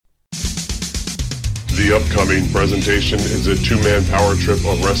The upcoming presentation is a two-man power trip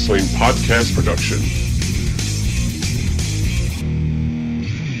of wrestling podcast production.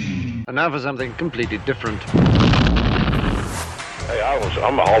 And now for something completely different. Hey,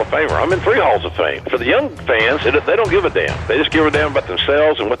 I'm a Hall of Famer. I'm in 3 Halls of Fame. For the young fans, they don't give a damn. They just give a damn about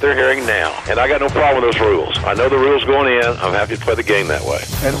themselves and what they're hearing now. And I got no problem with those rules. I know the rules going in. I'm happy to play the game that way.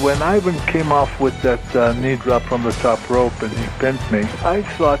 And when Ivan came off with that knee drop from the top rope and he pinned me, I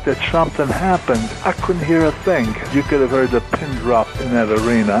thought that something happened. I couldn't hear a thing. You could have heard a pin drop in that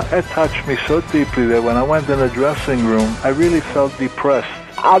arena. It touched me so deeply that when I went in the dressing room, I really felt depressed.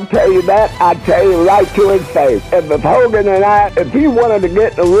 I'll tell you that. I'll tell you right to his face. If Hogan and if he wanted to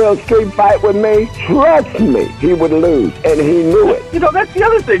get in a real street fight with me, trust me, he would lose. And he knew it. You know, that's the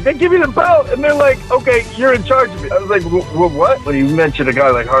other thing. They give you the belt, and they're like, okay, you're in charge of it. I was like, what? When you mention a guy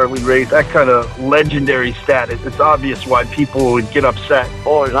like Harley Race, that kind of legendary status, it's obvious why people would get upset. As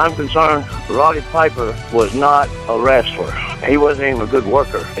far as I'm concerned, Roddy Piper was not a wrestler. He wasn't even a good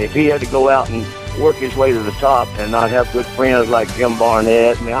worker. If he had to go out and work his way to the top and not have good friends like Jim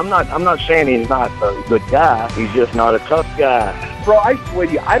Barnett. I mean, I'm not saying he's not a good guy. He's just not a tough guy. Bro, I swear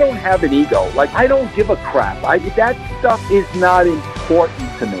to you, I don't have an ego. Like, I don't give a crap. That stuff is not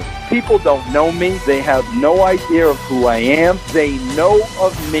important to me. People don't know me. They have no idea of who I am. They know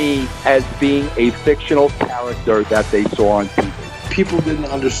of me as being a fictional character that they saw on TV. People didn't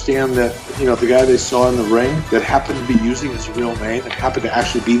understand that, the guy they saw in the ring that happened to be using his real name and happened to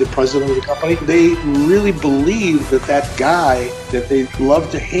actually be the president of the company, they really believed that guy that they loved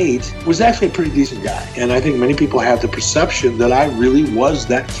to hate was actually a pretty decent guy. And I think many people had the perception that I really was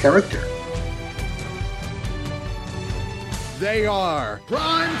that character. They are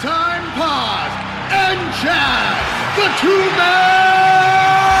Primetime Pod and Chad, the two-man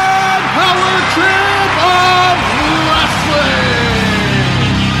power trip of wrestling.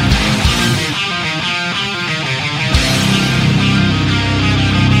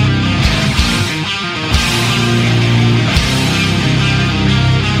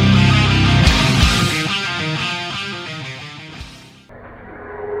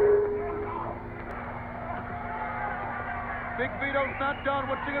 Big Vito's not done.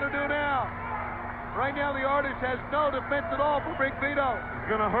 What's he going to do now? Right now, the artist has no defense at all for Big Vito. He's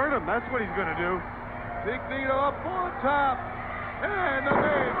going to hurt him. That's what he's going to do. Big Vito up on top. And the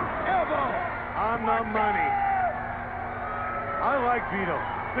big elbow. On the money. I like Vito.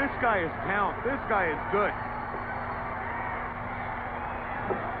 This guy is talent. This guy is good.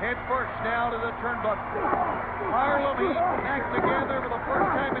 Head first now to the turnbuckle. Harlem Heat back together for the first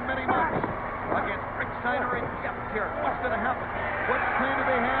time in many months. Against Rick Steiner and Jeff Jarrett. What's going to happen? What plan do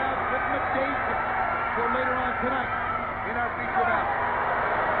they have? Written a date for later on tonight in our feature match.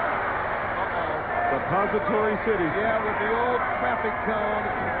 Suppository City. Yeah, with the old traffic cone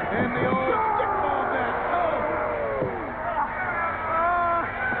and the old stick ball net. Oh!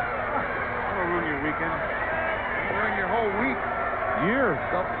 That'll ruin your weekend. It'll ruin your whole week. Year.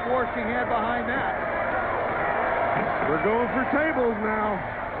 The force he had behind that. We're going for tables now.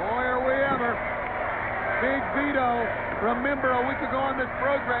 Boy, are we ever. Big Vito, remember a week ago on this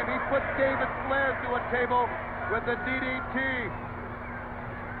program, he put David Flair to a table with the DDT.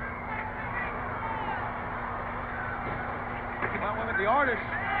 Well, women, the artist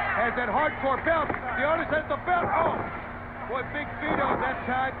has that hardcore belt. The artist has the belt. Oh! Boy, Big Vito that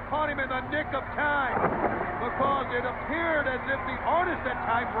time caught him in the nick of time because it appeared as if the artist that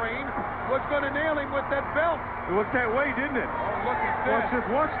time Brain was going to nail him with that belt. It looked that way, didn't it? Oh, look at this.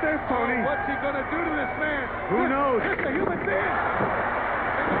 Watch this, Tony. Oh, what's he going to do to this man? Who knows? It's a human being.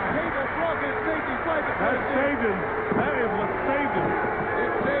 And the table broke and saved his life. That saved him. That is what saved him.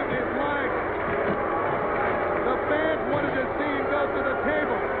 It saved his life. The fans wanted to see him go to the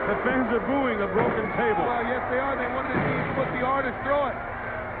table. The fans are booing a broken table. Well, yes, they are. They wanted to see him put the artist through it.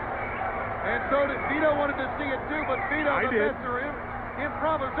 And so did Vito wanted to see it too, but Vito, the master of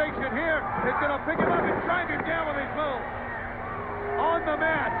improvisation here, is going to pick him up and drive him down with his move. On the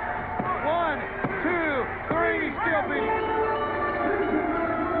mat. 1, 2, 3, still beating.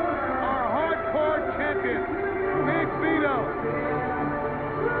 Our hardcore champion, Big Vito.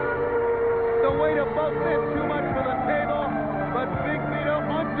 The weight of both men too much for the table, but Big Vito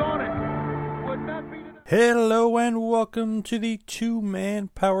undaunted would not beat it. Hello and welcome to the two-man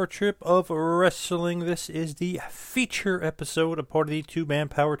power trip of wrestling. This is the feature episode, a part of the two-man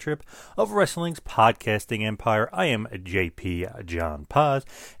power trip of wrestling's podcasting empire. I am JP John Paz,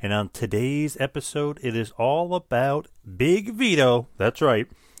 and on today's episode, it is all about Big Vito. That's right.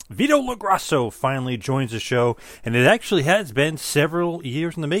 Vito LoGrasso finally joins the show, and it actually has been several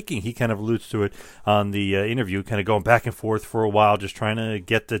years in the making. He kind of alludes to it on the interview, kind of going back and forth for a while, just trying to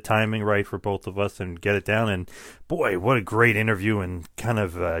get the timing right for both of us and get it down. And boy, what a great interview, and kind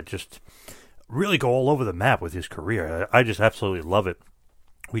of just really go all over the map with his career. I just absolutely love it.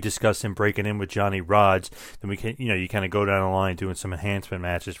 We discussed him breaking in with Johnny Rodz. Then we can, you kind of go down the line doing some enhancement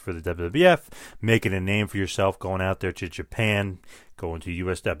matches for the WWF, making a name for yourself, going out there to Japan, going to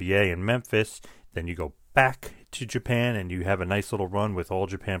USWA in Memphis. Then you go back to Japan and you have a nice little run with All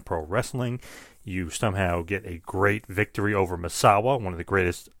Japan Pro Wrestling. You somehow get a great victory over Misawa, one of the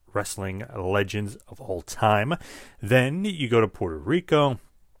greatest wrestling legends of all time. Then you go to Puerto Rico.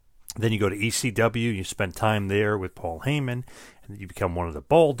 Then you go to ECW, you spend time there with Paul Heyman, and you become one of the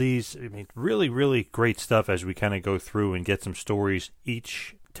Baldies. I mean, really, really great stuff as we kind of go through and get some stories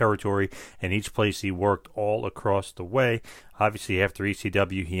each territory and each place he worked all across the way. Obviously, after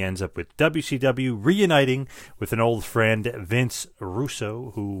ECW, he ends up with WCW, reuniting with an old friend, Vince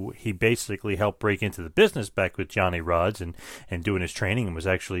Russo, who he basically helped break into the business back with Johnny Rodz and doing his training, and was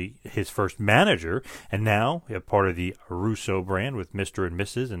actually his first manager. And now, a part of the Russo brand with Mr. and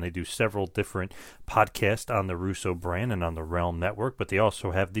Mrs., and they do several different podcasts on the Russo brand and on the Realm Network, but they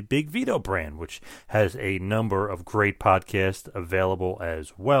also have the Big Vito brand, which has a number of great podcasts available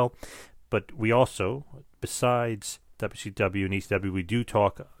as well. But we also, besides WCW and ECW, we do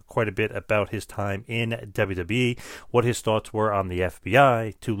talk quite a bit about his time in WWE, what his thoughts were on the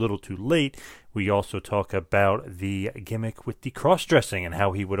FBI, Too Little Too Late. We also talk about the gimmick with the cross-dressing and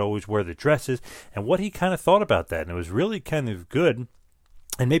how he would always wear the dresses and what he kind of thought about that. And it was really kind of good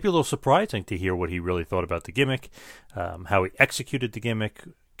and maybe a little surprising to hear what he really thought about the gimmick, how he executed the gimmick,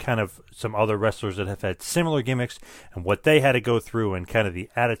 kind of some other wrestlers that have had similar gimmicks and what they had to go through, and kind of the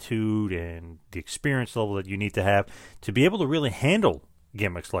attitude and the experience level that you need to have to be able to really handle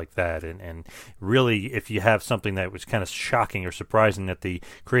gimmicks like that. And really, if you have something that was kind of shocking or surprising that the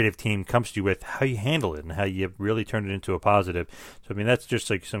creative team comes to you with, how you handle it and how you really turn it into a positive. So, I mean, that's just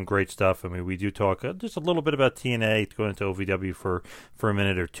like some great stuff. I mean, we do talk just a little bit about TNA, going into OVW for a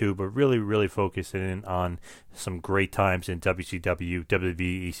minute or two, but really, really focusing in on some great times in WCW,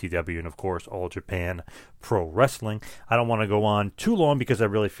 WWE, ECW, and of course, All Japan Pro Wrestling. I don't want to go on too long because I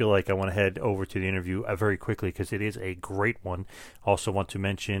really feel like I want to head over to the interview very quickly because it is a great one. Also want to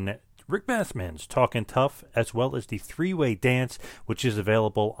mention Rick Massman's Talkin' Tough, as well as the Three-Way Dance, which is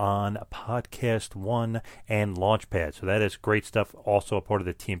available on Podcast One and Launchpad. So that is great stuff. Also a part of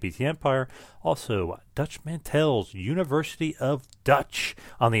the TMPT Empire. Also, Dutch Mantel's University of Dutch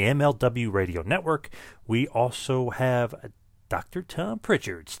on the MLW Radio Network. We also have Dr. Tom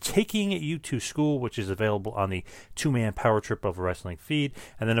Pritchard's Taking You to School, which is available on the Two-Man Power Trip of Wrestling feed.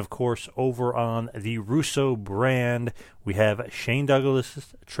 And then, of course, over on the Russo brand, we have Shane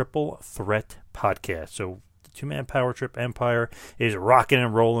Douglas's Triple Threat Podcast. So the Two-Man Power Trip Empire is rocking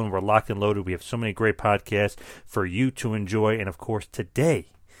and rolling. We're locked and loaded. We have so many great podcasts for you to enjoy. And, of course, today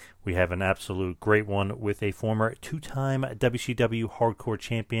we have an absolute great one with a former two-time WCW Hardcore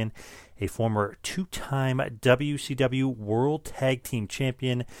Champion, a former two-time WCW World Tag Team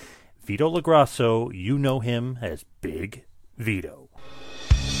Champion, Vito LoGrasso. You know him as Big Vito.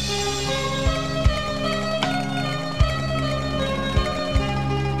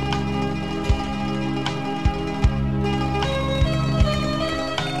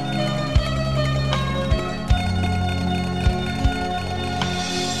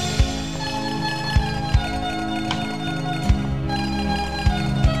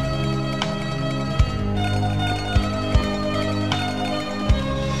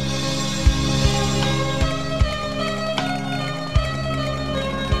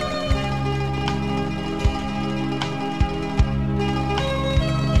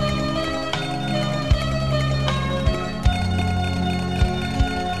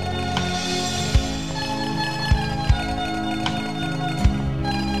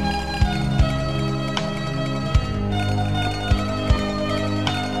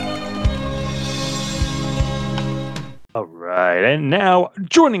 And now,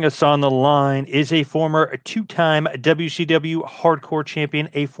 joining us on the line is a former two-time WCW Hardcore Champion,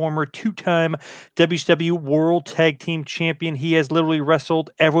 a former two-time WCW World Tag Team Champion. He has literally wrestled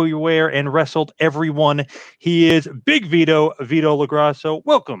everywhere and wrestled everyone. He is Big Vito, Vito LoGrasso.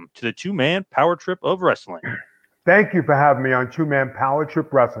 Welcome to the Two-Man Power Trip of Wrestling. Thank you for having me on Two-Man Power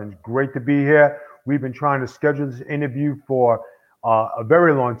Trip Wrestling. It's great to be here. We've been trying to schedule this interview for a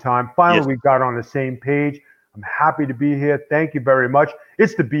very long time. Finally, we got on the same page. I'm happy to be here. Thank you very much.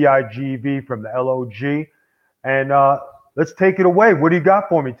 It's the BIGV from the LOG. And let's take it away. What do you got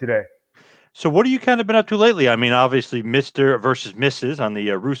for me today? So what have you kind of been up to lately? I mean, obviously, Mr. versus Mrs. on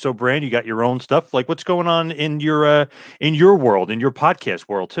the Russo brand. You got your own stuff. Like, what's going on in your world, in your podcast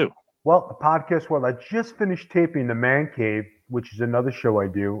world too? Well, the podcast world. I just finished taping The Man Cave, which is another show I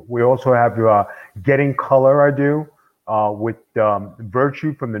do. We also have Getting Color. I do with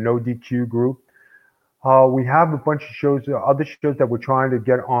Virtue from the No DQ group. We have a bunch of shows, other shows that we're trying to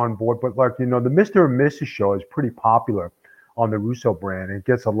get on board. But like the Mr. and Mrs. show is pretty popular on the Russo brand. It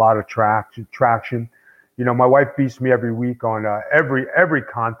gets a lot of traction. My wife beats me every week on every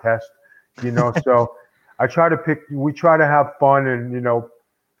contest. So we try to have fun and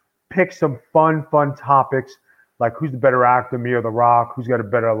pick some fun topics like who's the better actor, me or The Rock? Who's got a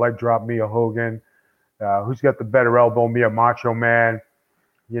better leg drop, me or Hogan? Who's got the better elbow, me or Macho Man?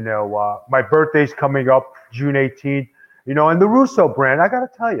 My birthday's coming up June 18th. And the Russo brand, I got to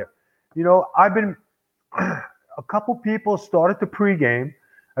tell you, I've been. A couple people started the pregame.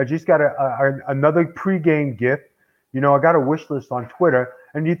 I just got another pregame gift. I got a wish list on Twitter.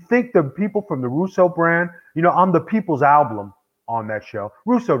 And you think the people from the Russo brand, I'm the people's album on that show.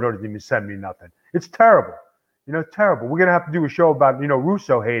 Russo doesn't even send me nothing. It's terrible. It's terrible. We're going to have to do a show about,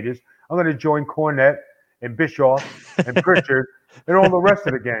 Russo haters. I'm going to join Cornette and Bischoff and Pritchard and all the rest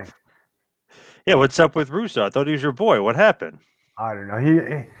of the gang. Yeah, what's up with Russo? I thought he was your boy. What happened? I don't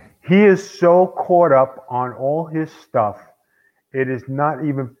know. He is so caught up on all his stuff. It is not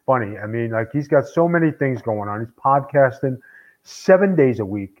even funny. I mean, like he's got so many things going on. He's podcasting 7 days a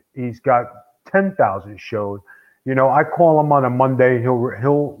week. He's got 10,000 shows. I call him on a Monday.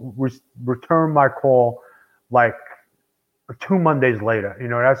 He'll return my call like 2 Mondays later.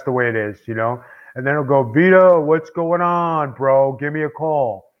 That's the way it is, And then he'll go, Vito, what's going on, bro? Give me a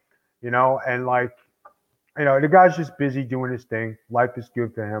call. And like, the guy's just busy doing his thing. Life is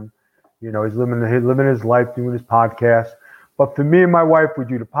good for him. He's living his life, doing his podcast. But for me and my wife, we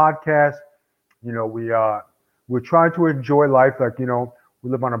do the podcast. We're trying to enjoy life. Like, we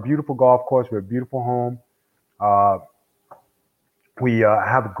live on a beautiful golf course. We have a beautiful home. We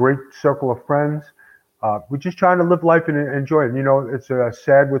have a great circle of friends. We're just trying to live life and enjoy it. It's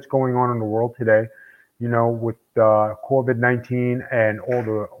sad what's going on in the world today. With COVID-19 and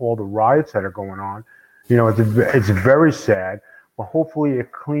all the riots that are going on. It's very sad, but hopefully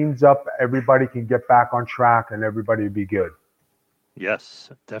it cleans up. Everybody can get back on track and everybody will be good. Yes,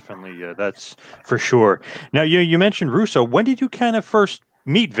 definitely. That's for sure. Now, you mentioned Russo. When did you kind of first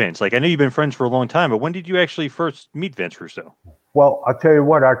meet Vince? Like, I know you've been friends for a long time, but when did you actually first meet Vince Russo? Well, I'll tell you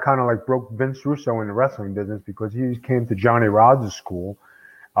what, I kind of like broke Vince Russo in the wrestling business because he came to Johnny Rodz' school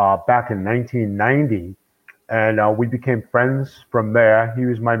back in 1990. And we became friends from there. He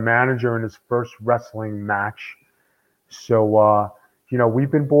was my manager in his first wrestling match. So, we've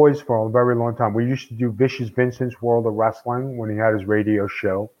been boys for a very long time. We used to do Vicious Vincent's World of Wrestling when he had his radio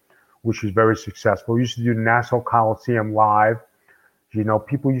show, which was very successful. We used to do the Nassau Coliseum live.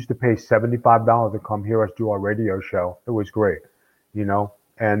 People used to pay $75 to come hear us do our radio show. It was great,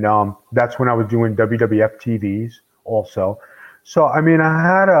 And that's when I was doing WWF TVs also. So, I mean, I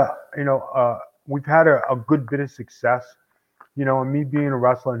had we've had a good bit of success, and me being a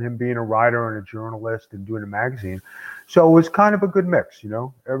wrestler and him being a writer and a journalist and doing a magazine. So it was kind of a good mix,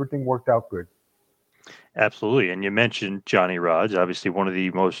 everything worked out good. Absolutely. And you mentioned Johnny Rodz, obviously one of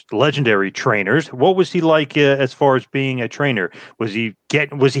the most legendary trainers. What was he like as far as being a trainer? Was he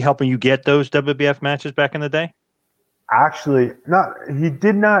helping you get those WWF matches back in the day? Actually, he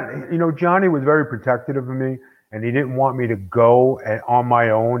did not. Johnny was very protective of me and he didn't want me to go on my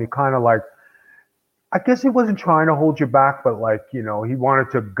own. He kind of like, I guess he wasn't trying to hold you back, but like, he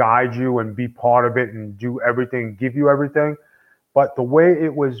wanted to guide you and be part of it and do everything, give you everything. But the way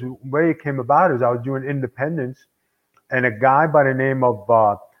it came about is I was doing independence and a guy by the name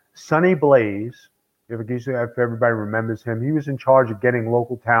of Sonny Blaze, if everybody remembers him, he was in charge of getting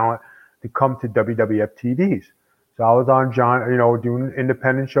local talent to come to WWF TVs. So I was on doing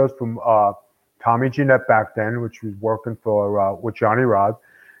independent shows from Tommy Jeanette back then, which was working with Johnny Rodz.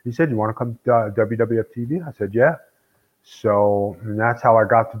 He said, you want to come to WWF TV? I said, yeah. So and that's how I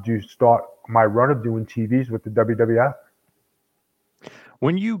got to start my run of doing TVs with the WWF.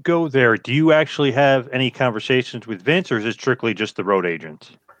 When you go there, do you actually have any conversations with Vince, or is it strictly just the road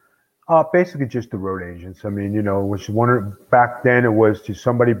agents? Basically just the road agents. I mean, back then it was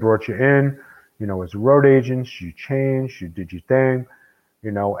somebody brought you in, as road agents, you changed, you did your thing,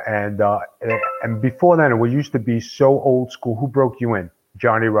 and before then it used to be so old school. Who broke you in?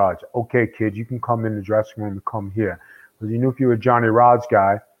 Johnny Rodz. Okay, kid, you can come in the dressing room and come here. Because you knew if you were a Johnny Rodz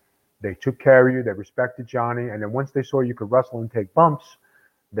guy, they took care of you, they respected Johnny, and then once they saw you could wrestle and take bumps,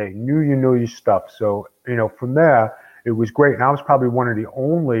 they knew you knew your stuff. So, from there, it was great. And I was probably one of the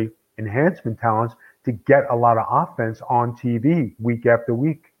only enhancement talents to get a lot of offense on TV week after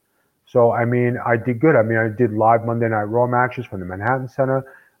week. So, I mean, I did good. I mean, I did live Monday Night Raw matches from the Manhattan Center.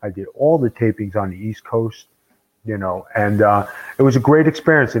 I did all the tapings on the East Coast, and it was a great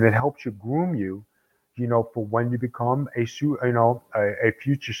experience, and it helps you groom you, for when you become a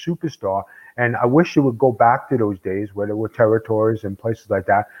future superstar. And I wish it would go back to those days where there were territories and places like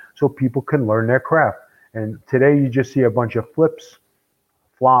that so people can learn their craft. And today you just see a bunch of flops,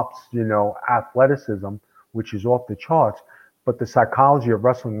 athleticism, which is off the charts. But the psychology of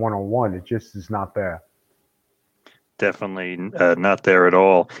wrestling 101, it just is not there. Definitely not there at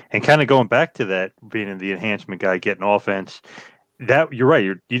all. And kind of going back to that, being the enhancement guy, getting offense, that you're right.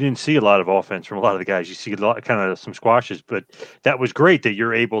 You didn't see a lot of offense from a lot of the guys. You see a lot, kind of some squashes, but that was great that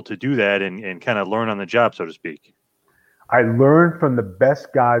you're able to do that and kind of learn on the job, so to speak. I learned from the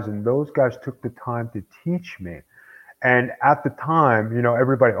best guys, and those guys took the time to teach me. And at the time,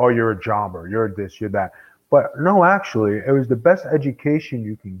 everybody, oh, you're a jobber, you're this, you're that. But no, actually, it was the best education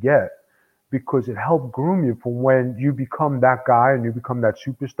you can get because it helped groom you for when you become that guy and you become that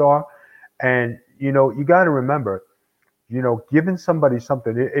superstar. And, you got to remember, giving somebody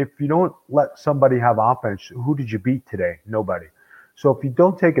something, if you don't let somebody have offense, who did you beat today? Nobody. So if you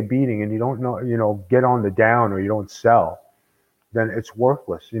don't take a beating and you don't know, get on the down or you don't sell, then it's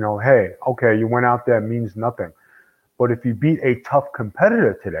worthless. Hey, okay, you went out there, it means nothing. But if you beat a tough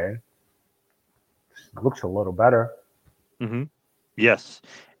competitor today, it looks a little better. Mm-hmm. Yes.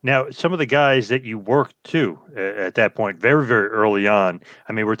 Now, some of the guys that you worked to at that point, very, very early on,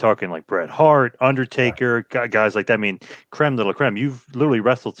 I mean, we're talking like Bret Hart, Undertaker, guys like that. I mean, creme de la creme. You've literally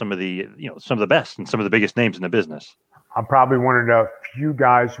wrestled some of the best and some of the biggest names in the business. I'm probably one of the few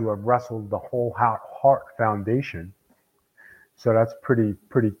guys who have wrestled the whole Hart Foundation. So that's pretty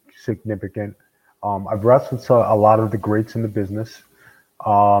significant. I've wrestled a lot of the greats in the business.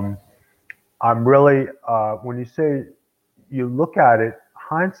 I'm really, when you say you look at it,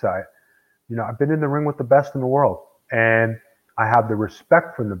 hindsight, I've been in the ring with the best in the world, and I have the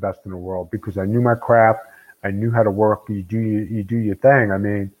respect from the best in the world because I knew my craft, I knew how to work. You do your thing. I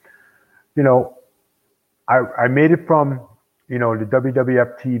mean, I made it from the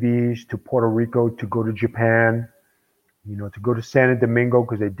WWF TVs to Puerto Rico to go to Japan, to go to San Domingo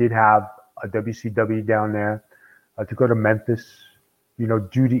because they did have a WCW down there, to go to Memphis.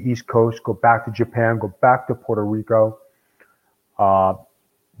 Do the East Coast, go back to Japan, go back to Puerto Rico.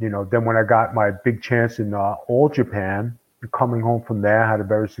 Then when I got my big chance in All Japan, coming home from there, I had a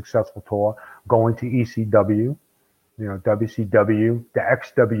very successful tour, going to ECW, WCW, the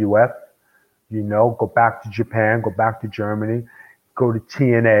XWF, go back to Japan, go back to Germany, go to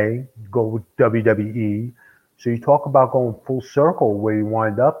TNA, go with WWE. So you talk about going full circle where you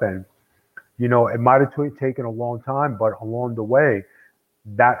wind up, and, it might have taken a long time, but along the way,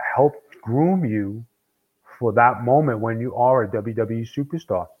 that helped groom you for that moment when you are a WWE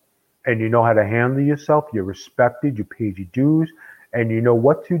superstar. And you know how to handle yourself, you're respected, you paid your dues, and you know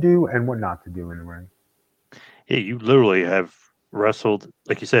what to do and what not to do in the ring. Yeah, you literally have wrestled,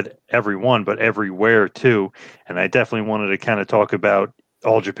 like you said, everyone, but everywhere too. And I definitely wanted to kind of talk about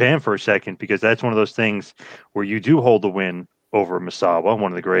All Japan for a second, because that's one of those things where you do hold the win over Misawa,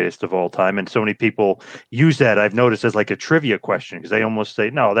 one of the greatest of all time. And so many people use that, I've noticed, as like a trivia question, because they almost say,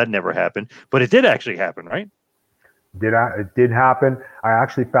 no, that never happened. But it did actually happen, right? It did happen. I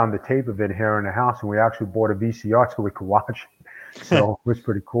actually found the tape of it here in the house, and we actually bought a VCR so we could watch it. So it was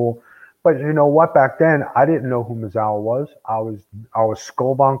pretty cool. But you know what? Back then, I didn't know who Misawa was. I was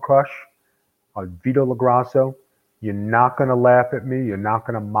Skullbound Crush, Vito LaGrasso. You're not going to laugh at me. You're not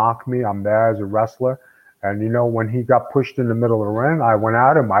going to mock me. I'm there as a wrestler. And, when he got pushed in the middle of the ring, I went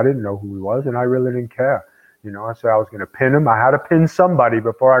at him. I didn't know who he was, and I really didn't care. I said I was going to pin him. I had to pin somebody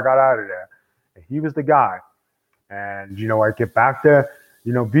before I got out of there. And he was the guy. And, I get back there.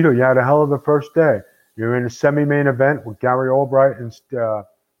 Vito, you had a hell of a first day. You're in a semi-main event with Gary Albright and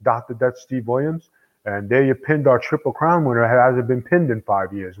Dr. Death Steve Williams. And there you pinned our Triple Crown winner who hasn't been pinned in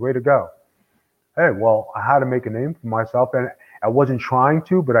 5 years. Way to go. Hey, well, I had to make a name for myself. And I wasn't trying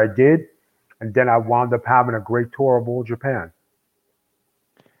to, but I did. And then I wound up having a great tour of All Japan.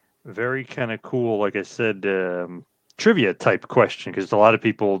 Very kind of cool, like I said, trivia type question, because a lot of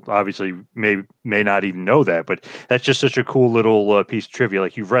people obviously may not even know that, but that's just such a cool little piece of trivia.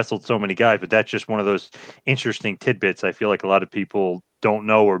 Like, you've wrestled so many guys, but that's just one of those interesting tidbits I feel like a lot of people don't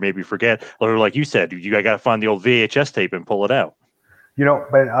know or maybe forget. Or like you said, you got to find the old VHS tape and pull it out.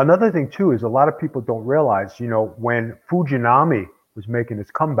 But another thing too is a lot of people don't realize, when Fujinami was making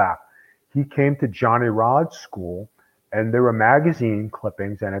his comeback, he came to Johnny Rod's school, and there were magazine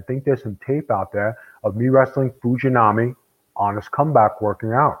clippings, and I think there's some tape out there of me wrestling Fujinami on his comeback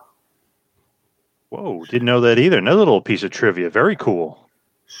working out. Whoa, didn't know that either. Another little piece of trivia. Very cool.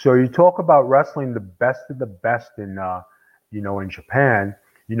 So you talk about wrestling the best of the best in, in Japan.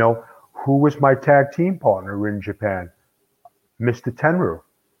 Who was my tag team partner in Japan? Mr. Tenryu.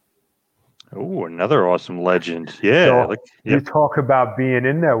 Oh, another awesome legend. Yeah. So you talk about being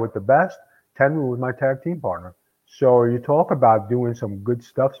in there with the best. Tenryu was my tag team partner. So you talk about doing some good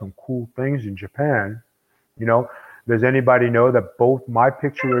stuff, some cool things in Japan. Does anybody know that both my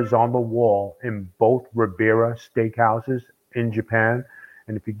picture is on the wall in both Ribera steakhouses in Japan?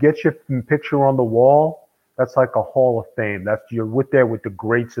 And if you get your picture on the wall, that's like a hall of fame. You're there with the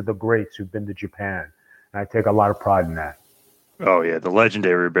greats of the greats who've been to Japan. And I take a lot of pride in that. Oh, yeah, the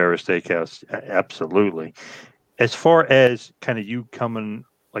legendary Ribera Steakhouse. Absolutely. As far as kind of you coming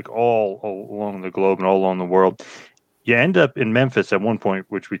like all along the globe and all along the world, you end up in Memphis at one point,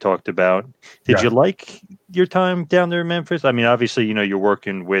 which we talked about. Did you like your time down there in Memphis? I mean, obviously, you're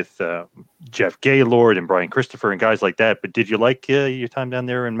working with Jeff Gaylord and Brian Christopher and guys like that, but did you like your time down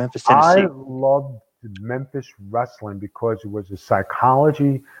there in Memphis, Tennessee? I loved Memphis wrestling because it was the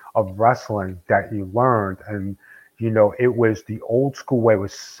psychology of wrestling that you learned. And, it was the old school way. It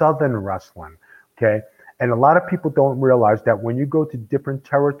was Southern wrestling, okay? And a lot of people don't realize that when you go to different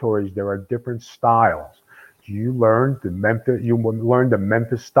territories, there are different styles. You learn the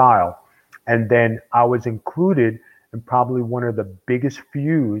Memphis style. And then I was included in probably one of the biggest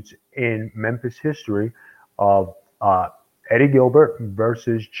feuds in Memphis history of Eddie Gilbert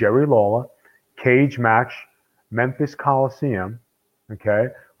versus Jerry Lawler, cage match, Memphis Coliseum, okay?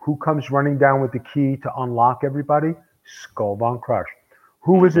 Who comes running down with the key to unlock everybody? Skull Von Crush.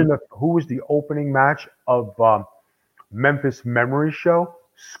 Who was the opening match of Memphis Memory Show?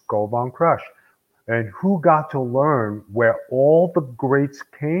 Skull Von Crush. And who got to learn where all the greats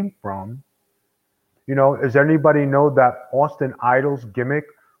came from? Does anybody know that Austin Idol's gimmick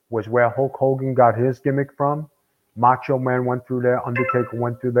was where Hulk Hogan got his gimmick from? Macho Man went through there. Undertaker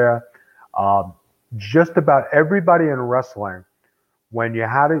went through there. Just about everybody in wrestling, when you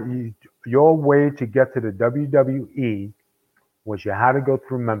had your way to get to the WWE was you had to go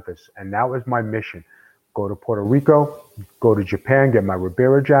through Memphis. And that was my mission. Go to Puerto Rico, go to Japan, get my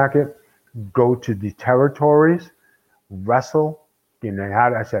Ribera jacket, go to the territories, wrestle.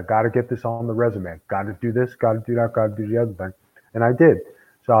 I said, got to get this on the resume. Got to do this, got to do that, got to do the other thing. And I did.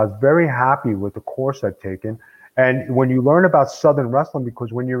 So I was very happy with the course I'd taken. And when you learn about Southern wrestling,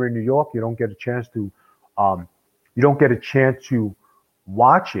 because when you're in New York, you don't get a chance to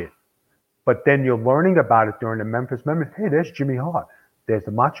watch it. But then you're learning about it during the Memphis Memories. Hey, there's Jimmy Hart. There's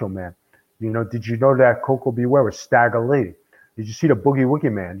the Macho Man. Did you know that Coco Beware was Stagger Lee? Did you see the Boogie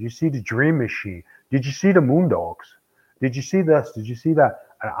Woogie Man? Did you see the Dream Machine? Did you see the Moondogs? Did you see this? Did you see that?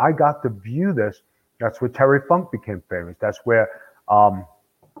 And I got to view this. That's where Terry Funk became famous. That's where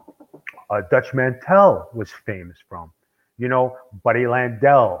Dutch Mantel was famous from. Buddy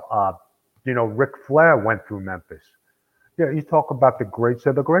Landell. Ric Flair went through Memphis. Yeah, you talk about the greats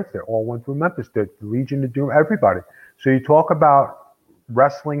of the greats. They all went through Memphis. The Legion of Doom, everybody. So you talk about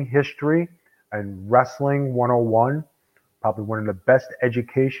wrestling history and Wrestling 101, probably one of the best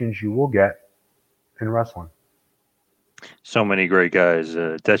educations you will get in wrestling. So many great guys.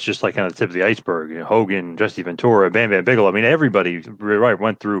 That's just like kind of the tip of the iceberg. Hogan, Jesse Ventura, Bam Bam Bigelow. I mean, everybody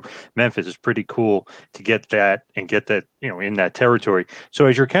went through Memphis. It's pretty cool to get that and get that, in that territory. So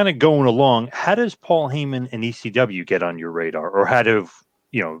as you're kind of going along, how does Paul Heyman and ECW get on your radar? Or how do,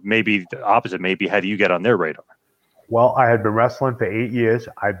 maybe the opposite, maybe how do you get on their radar? Well, I had been wrestling for 8 years.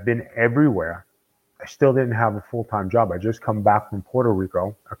 I've been everywhere. I still didn't have a full-time job. I just come back from Puerto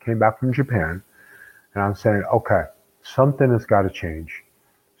Rico. I came back from Japan. And I'm saying, okay, something has got to change.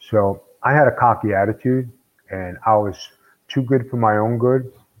 So I had a cocky attitude, and I was too good for my own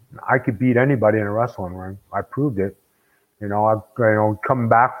good. I could beat anybody in a wrestling ring. I proved it. Coming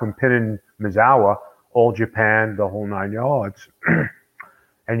back from pinning Misawa, All Japan, the whole 9 yards,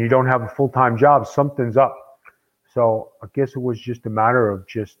 and you don't have a full-time job, something's up. So I guess it was just a matter of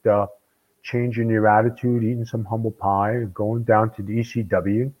just changing your attitude, eating some humble pie, going down to the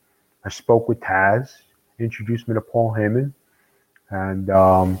ECW. I spoke with Taz, introduced me to Paul Heyman, and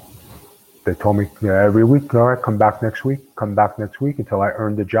they told me every week, all right, come back next week until I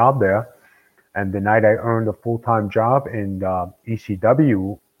earned a job there. And the night I earned a full-time job in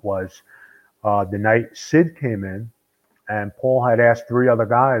ECW was the night Sid came in, and Paul had asked 3 other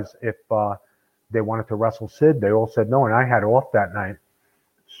guys if they wanted to wrestle Sid. They all said no, and I had off that night.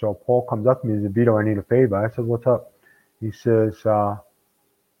 So Paul comes up to me and says, Vito, I need a favor. I said, what's up? He says,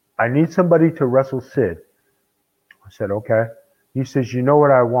 I need somebody to wrestle Sid. I said, okay. He says, you know what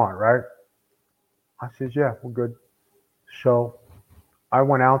I want, right? I says, yeah, we're good. So I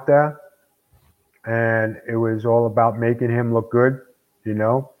went out there. and it was all about making him look good. You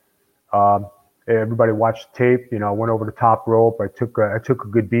know, everybody watched the tape. You know, I went over the top rope. I took a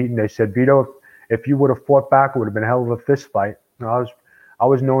good beating. They said, Vito, if you would have fought back, it would have been a hell of a fist fight. You know, I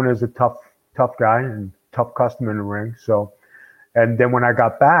was known as a tough guy and tough customer in the ring. So, and then when I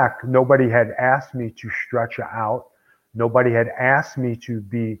got back, nobody had asked me to stretch out. Nobody had asked me to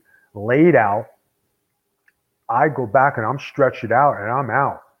be laid out. I go back and I'm stretched out and I'm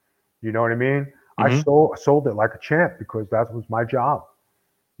out. You know what I mean? I sold it like a champ because that was my job.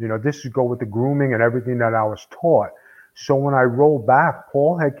 You know, this is go with the grooming and everything that I was taught. So when I rolled back,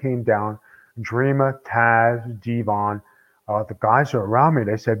 Paul had came down, Dreamer, Taz, Devon, the guys are around me.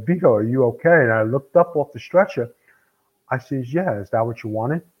 They said, Vito, are you okay? And I looked up off the stretcher. I says, yeah, is that what you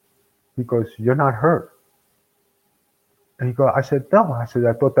wanted? He goes, you're not hurt. And he goes, I said, no. I said,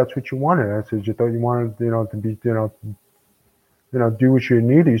 I thought that's what you wanted. I said, you thought you wanted, to be, do what you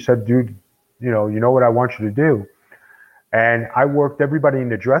needed. You said, dude, you know what I want you to do. And I worked everybody in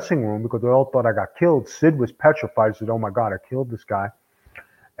the dressing room because they all thought I got killed. Sid was petrified. He said, oh my God, I killed this guy.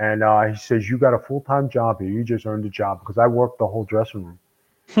 And he says, you got a full-time job here. You just earned a job because I worked the whole dressing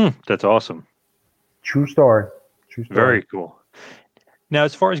room. That's awesome. True story. Very cool. Now,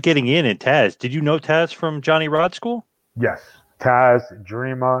 as far as getting in and Taz, did you know Taz from Johnny Rod School? Yes. Taz,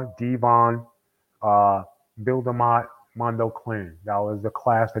 Dreamer, Devon, Bill DeMott, Mondo Clean. That was the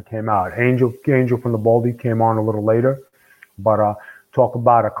class that came out. Angel from the Baldy came on a little later. But talk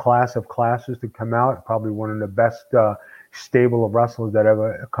about a class of classes to come out. Probably one of the best stable of wrestlers that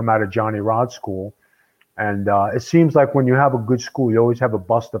ever come out of Johnny Rod School. And it seems like when you have a good school, you always have a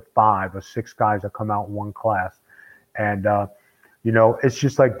bust of 5 or 6 guys that come out in one class. And, it's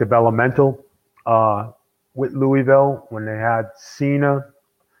just like developmental with Louisville when they had Cena,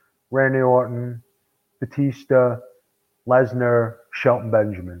 Randy Orton, Batista, Lesnar, Shelton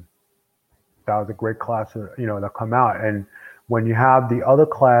Benjamin. That was a great class, that come out. And when you have the other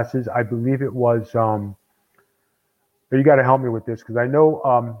classes, I believe it was, you got to help me with this because I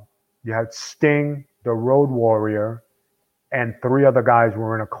know you had Sting, the Road Warrior, and 3 other guys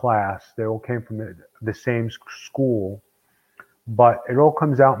were in a class. They all came from the same school, but it all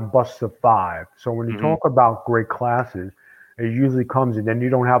comes out in busts of 5. So when you talk about great classes, it usually comes, and then you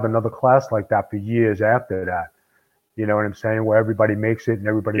don't have another class like that for years after that. You know what I'm saying? Where everybody makes it and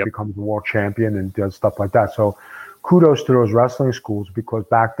everybody becomes a world champion and does stuff like that. So kudos to those wrestling schools because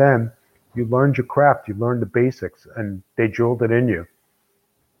back then you learned your craft, you learned the basics, and they drilled it in you.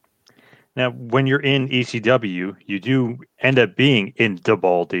 Now, when you're in ECW, you do end up being in the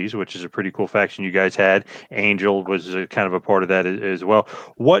Baldies, which is a pretty cool faction you guys had. Angel was kind of a part of that as well.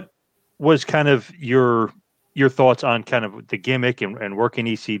 What was kind of your thoughts on kind of the gimmick and working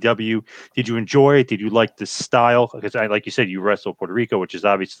ECW? Did you enjoy it? Did you like the style? Because like you said, you wrestled Puerto Rico, which is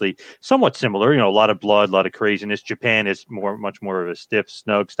obviously somewhat similar. A lot of blood, a lot of craziness. Japan is much more of a stiff,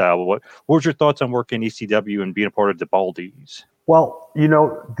 snug style. But what was your thoughts on working ECW and being a part of the Baldies? Well, the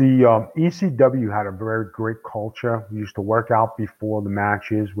ECW had a very great culture. We used to work out before the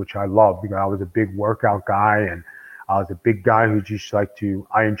matches, which I loved because I was a big workout guy and I was a big guy who just I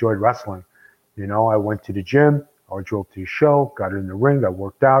enjoyed wrestling. I went to the gym, I drove to the show, got in the ring, I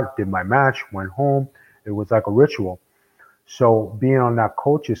worked out, did my match, went home. It was like a ritual. So being on that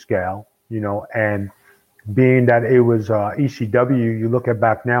culture scale, and being that it was ECW, you look at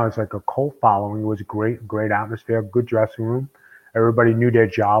back now, it's like a cult following. It was a great atmosphere, good dressing room. Everybody knew their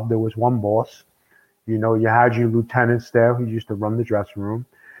job. There was one boss. You had your lieutenants there who used to run the dressing room.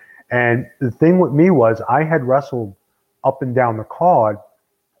 And the thing with me was I had wrestled up and down the card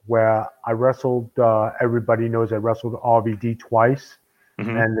where I wrestled, everybody knows I wrestled RVD twice.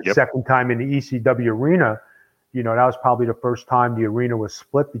 And the second time in the ECW arena, that was probably the first time the arena was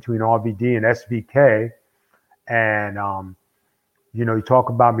split between RVD and SVK. And, you talk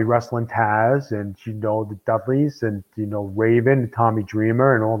about me wrestling Taz and, the Dudleys and, Raven and Tommy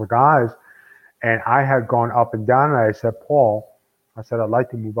Dreamer and all the guys. And I had gone up and down and I said, Paul, I said, I'd like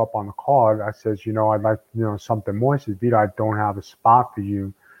to move up on the card. I says, I'd like, something more. He says, Vito, I don't have a spot for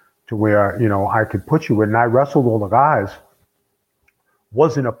you to where, I could put you in. And I wrestled all the guys.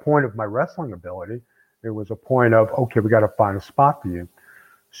 Wasn't a point of my wrestling ability. It was a point of, okay, we got to find a spot for you.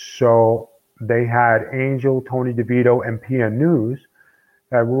 So they had Angel, Tony DeVito, and PN News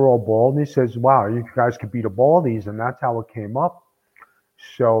that were all bald. And he says, wow, you guys could beat the Baldies. And that's how it came up.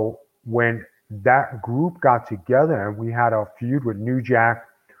 So when that group got together and we had a feud with New Jack,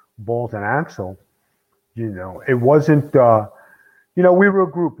 Balls, and Axel, it wasn't, we were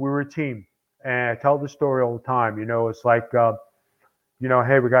a group, we were a team. And I tell the story all the time, it's like,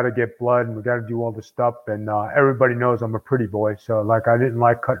 hey, we got to get blood and we got to do all this stuff. And everybody knows I'm a pretty boy. So, like, I didn't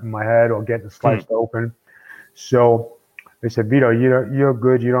like cutting my head or getting sliced open. So they said, Vito, you're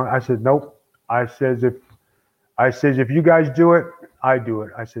good. You don't. I said, nope. I says, if you guys do it, I do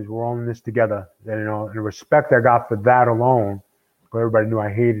it. I says, we're all in this together. And, and the respect I got for that alone, everybody knew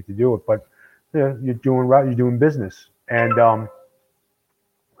I hated to do it. But, you're doing right. You're doing business. And,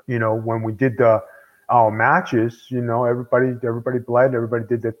 when we did our matches, everybody bled, everybody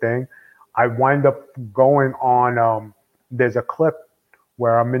did their thing. I wind up going on, there's a clip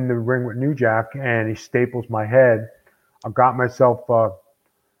where I'm in the ring with New Jack and he staples my head. I got myself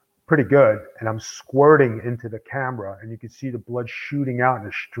pretty good and I'm squirting into the camera and you can see the blood shooting out in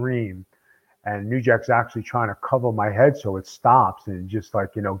a stream. And New Jack's actually trying to cover my head so it stops and just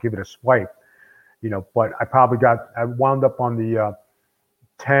like, give it a swipe. But I wound up on the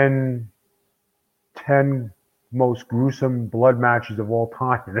 10 most gruesome blood matches of all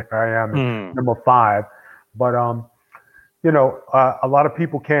time. And there I am, number 5. But, a lot of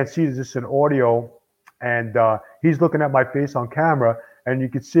people can't see this in audio. And he's looking at my face on camera. And you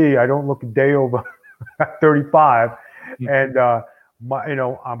can see I don't look a day over 35. And,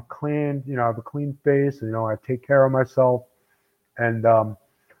 I'm clean, I have a clean face. I take care of myself. And,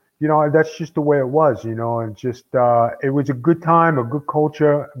 that's just the way it was, and just it was a good time, a good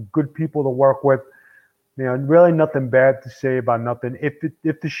culture, good people to work with. Really nothing bad to say about nothing.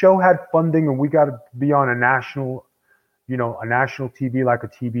 If the show had funding and we got to be on a national TV like a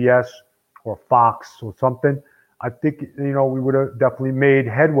TBS or Fox or something, I think, we would have definitely made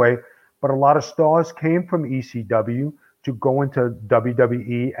headway. But a lot of stars came from ECW to go into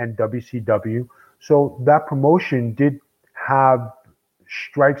WWE and WCW. So that promotion did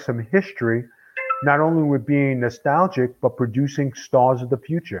strike some history, not only with being nostalgic, but producing stars of the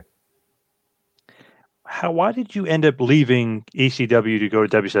future. Why did you end up leaving ECW to go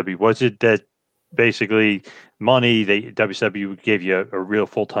to WCW? Was it that basically money, WCW gave you a real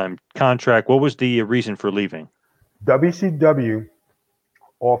full-time contract? What was the reason for leaving? WCW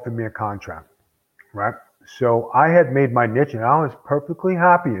offered me a contract, right? So I had made my niche and I was perfectly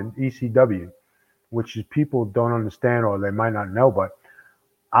happy in ECW, which is people don't understand or they might not know, but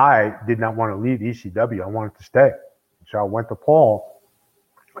I did not want to leave ECW. I wanted to stay. So I went to Paul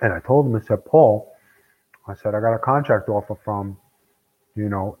and I told him, I said, Paul, I got a contract offer from,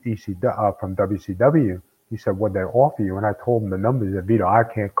 from WCW. He said, what'd they offer you? And I told him the numbers. He said, Vito, I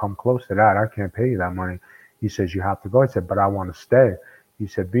can't come close to that. I can't pay you that money. He says, you have to go. I said, but I want to stay. He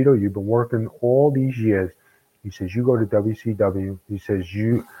said, Vito, you've been working all these years. He says, you go to WCW. He says,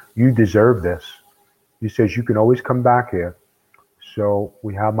 you deserve this. He says, you can always come back here. So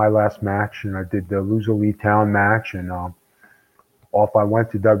we had my last match, and I did the Loser Lee Town match, and off I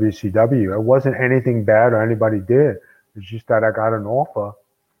went to WCW. It wasn't anything bad or anybody did. It's just that I got an offer.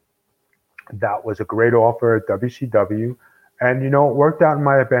 That was a great offer at WCW. And, it worked out in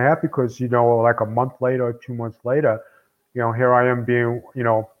my behalf because, like a month later or 2 months later, here I am being,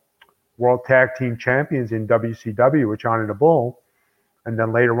 World Tag Team Champions in WCW with Johnny the Bull. And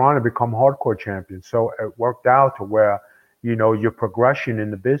then later on, I become Hardcore Champion. So it worked out to where, your progression in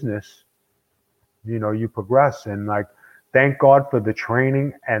the business, you progress. And like, thank God for the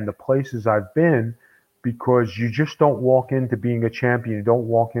training and the places I've been, because you just don't walk into being a champion. You don't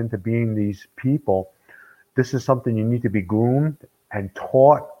walk into being these people. This is something you need to be groomed and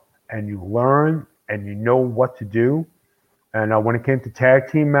taught, and you learn and you know what to do. And when it came to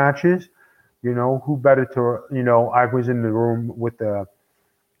tag team matches, who better to, I was in the room with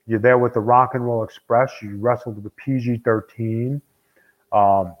you're there with the Rock and Roll Express. You wrestled with PG-13.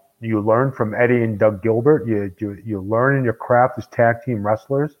 You learn from Eddie and Doug Gilbert. You learn in your craft as tag team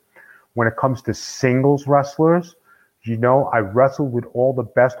wrestlers. When it comes to singles wrestlers, I wrestled with all the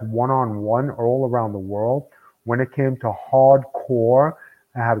best one-on-one all around the world. When it came to hardcore,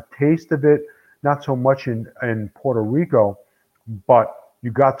 I had a taste of it, not so much in Puerto Rico, but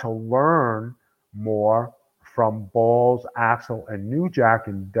you got to learn more from Balls, Axel, and New Jack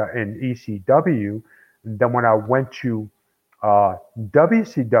in ECW. And then when I went to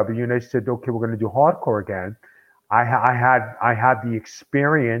WCW and they said, okay, we're going to do hardcore again, I had the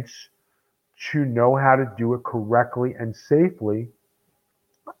experience to know how to do it correctly and safely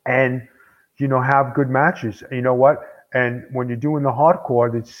and, have good matches. You know what? And when you're doing the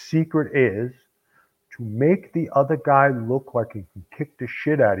hardcore, the secret is to make the other guy look like he can kick the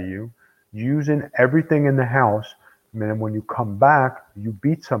shit out of you, using everything in the house. And then when you come back, you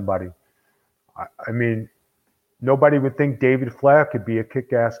beat somebody. I mean, nobody would think David Flair could be a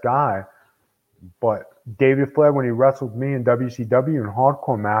kick-ass guy. But David Flair, when he wrestled me in WCW in a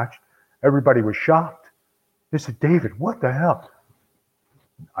hardcore match, everybody was shocked. They said, David, what the hell?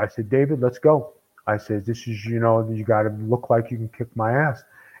 I said, David, let's go. I said, this is, you got to look like you can kick my ass.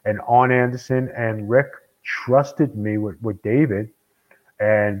 And Arn Anderson and Rick trusted me with David.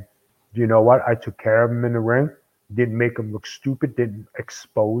 And you know what? I took care of him in the ring. Didn't make him look stupid. Didn't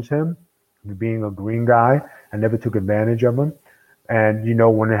expose him for being a green guy. I never took advantage of him. And,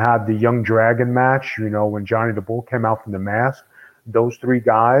 when they had the Young Dragon match, when Johnny the Bull came out from the mask, those three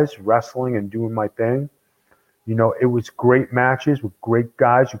guys wrestling and doing my thing, it was great matches with great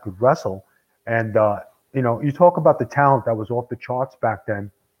guys who could wrestle. And, you talk about the talent that was off the charts back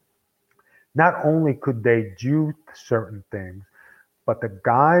then. Not only could they do certain things, but the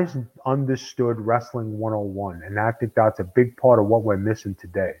guys understood Wrestling 101. And I think that's a big part of what we're missing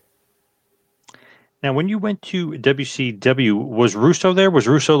today. Now, when you went to WCW, was Russo there? Was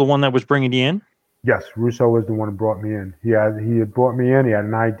Russo the one that was bringing you in? Yes, Russo was the one who brought me in. He had brought me in. He had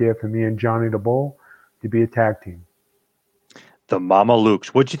an idea for me and Johnny the Bull to be a tag team. The Mama Lukes.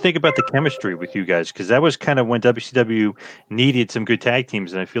 What'd you think about the chemistry with you guys? Because that was kind of when WCW needed some good tag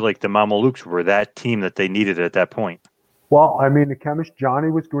teams, and I feel like the Mama Lukes were that team that they needed at that point. Well, I mean, the chemist,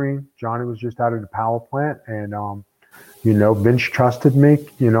 Johnny was green. Johnny was just out of the power plant, and Vince trusted me,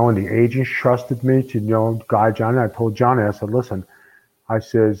 and the agents trusted me to, guide Johnny. I told Johnny, I said, listen,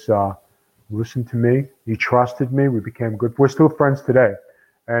 listen to me. He trusted me. We became good. We're still friends today.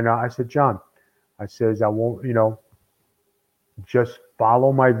 And I said, John, I won't, just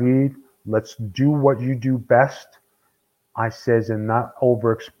follow my lead. Let's do what you do best. I says, and not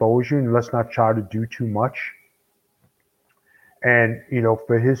overexpose you, and let's not try to do too much. And,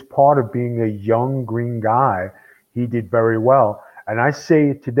 for his part of being a young green guy, he did very well. And I say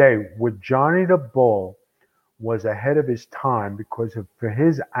it today, with Johnny the Bull was ahead of his time because for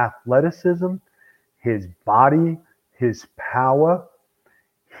his athleticism, his body, his power,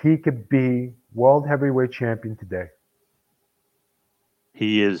 he could be world heavyweight champion today.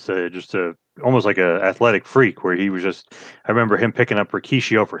 He is almost like a athletic freak where he was I remember him picking up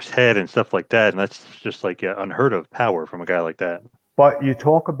Rikishi over his head and stuff like that. And that's just like unheard of power from a guy like that. But you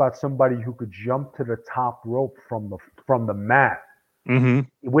talk about somebody who could jump to the top rope from the mat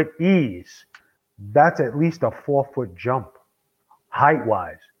with ease. That's at least a 4-foot jump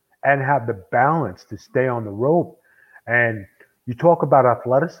height-wise and have the balance to stay on the rope. And you talk about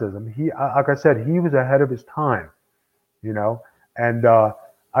athleticism. He, like I said, he was ahead of his time, And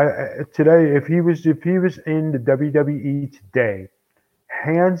today, if he was in the WWE today,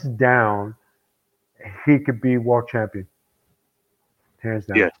 hands down, he could be world champion. Hands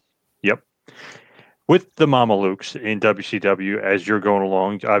down. Yeah. Yep. With the Mama Lukes in WCW, as you're going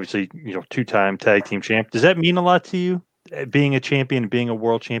along, obviously, 2-time tag team champ. Does that mean a lot to you, being a champion, being a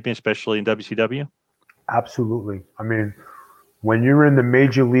world champion, especially in WCW? Absolutely. I mean, when you're in the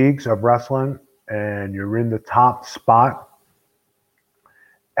major leagues of wrestling and you're in the top spot,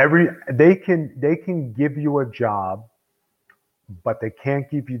 they can give you a job, but they can't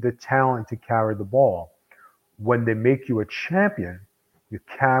give you the talent to carry the ball. When they make you a champion, you're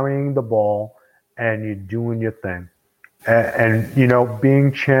carrying the ball and you're doing your thing. And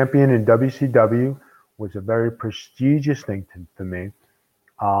being champion in WCW was a very prestigious thing to me.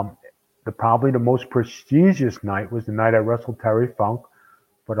 Probably the most prestigious night was the night I wrestled Terry Funk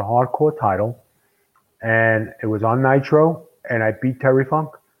for the hardcore title. And it was on Nitro, and I beat Terry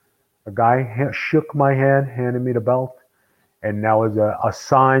Funk. A guy shook my hand, handed me the belt, and that was a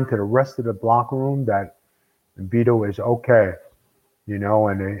sign to the rest of the locker room that Vito is okay.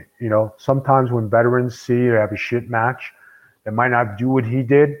 And sometimes when veterans see you have a shit match, they might not do what he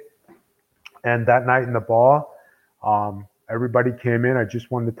did. And that night in the bar, everybody came in. I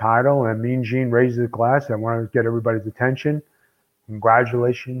just won the title, and Mean Gene raised his glass. I wanted to get everybody's attention.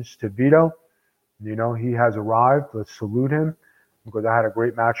 Congratulations to Vito. He has arrived. Let's salute him, because I had a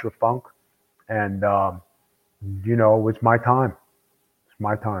great match with Funk. And, it was my time. It's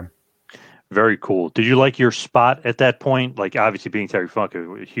my time. Very cool. Did you like your spot at that point? Like, obviously being Terry Funk,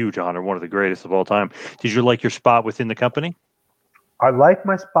 a huge honor, one of the greatest of all time. Did you like your spot within the company? I like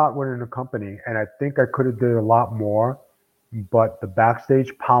my spot within the company, and I think I could have did a lot more. But the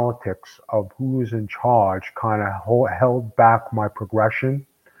backstage politics of who was in charge kind of held back my progression.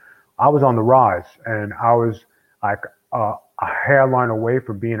 I was on the rise, and I was like a hairline away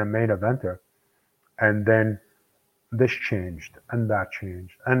from being a main eventer. And then this changed, and that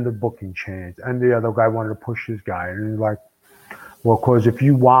changed, and the booking changed, and the other guy wanted to push this guy. And he's like, well, because if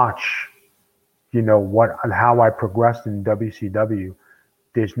you watch, how I progressed in WCW,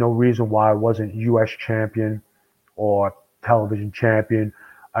 there's no reason why I wasn't U.S. champion or television champion.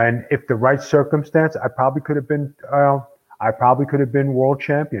 And if the right circumstance, I probably could have been world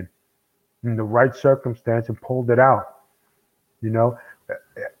champion in the right circumstance and pulled it out.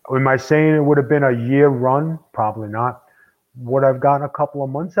 Am I saying it would have been a year run? Probably not. Would I've gotten a couple of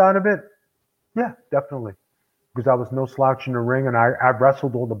months out of it? Yeah, definitely. Because I was no slouch in the ring, and I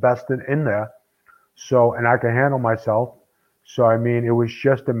wrestled all the best in there. So, and I can handle myself. So, I mean, it was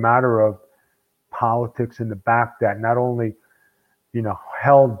just a matter of politics in the back that not only,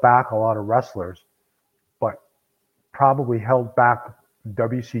 held back a lot of wrestlers, but probably held back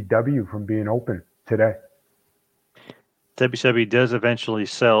WCW from being open today. WCW does eventually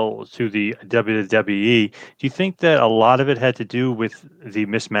sell to the WWE. Do you think that a lot of it had to do with the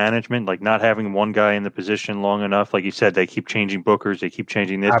mismanagement, like not having one guy in the position long enough? Like you said, they keep changing bookers, they keep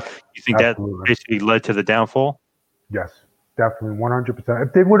changing this. You think Absolutely. that basically led to the downfall? Yes, definitely, 100%.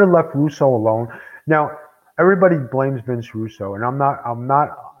 If they would have left Russo alone, now everybody blames Vince Russo, and I'm not,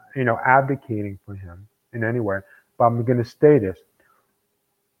 advocating for him in any way, but I'm going to say this: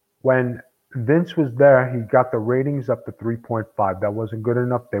 when Vince was there, he got the ratings up to 3.5. That wasn't good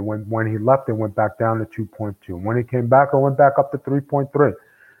enough. When he left, they went back down to 2.2. When he came back, it went back up to 3.3.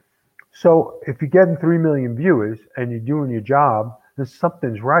 So if you're getting 3 million viewers and you're doing your job, then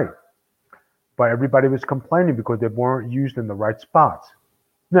something's right. But everybody was complaining because they weren't used in the right spots.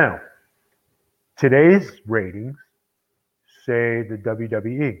 Now, today's ratings, say the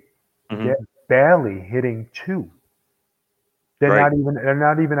WWE, they're barely hitting 2. They're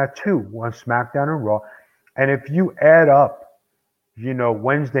not even at 2 on SmackDown and Raw. And if you add up,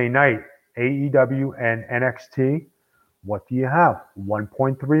 Wednesday night, AEW and NXT, what do you have?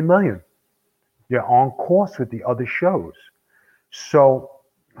 1.3 million. You're on course with the other shows. So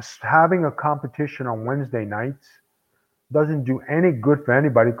having a competition on Wednesday nights doesn't do any good for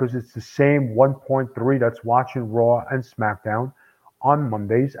anybody because it's the same 1.3 that's watching Raw and SmackDown on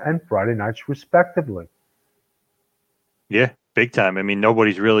Mondays and Friday nights, respectively. Yeah. Big time. I mean,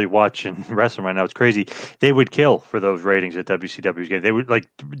 nobody's really watching wrestling right now. It's crazy. They would kill for those ratings at WCW's game. They would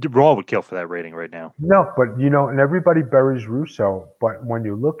Raw would kill for that rating right now. No, but and everybody buries Russo. But when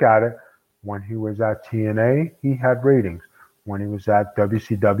you look at it, when he was at TNA, he had ratings. When he was at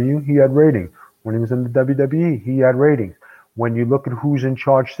WCW, he had ratings. When he was in the WWE, he had ratings. When you look at who's in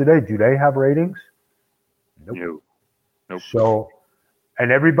charge today, do they have ratings? Nope. So,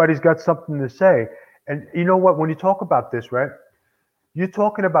 and everybody's got something to say. And you know what? When you talk about this, right, you're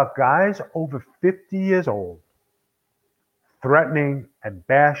talking about guys over 50 years old threatening and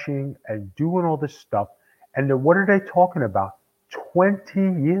bashing and doing all this stuff. And then what are they talking about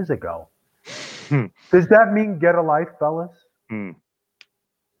 20 years ago? Does that mean get a life, fellas? I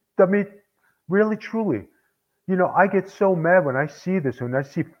mean, really, truly. I get so mad when I see this, when I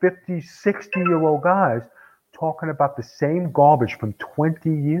see 50, 60-year-old guys talking about the same garbage from 20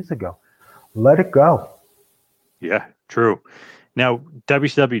 years ago. Let it go. Yeah, true. Now,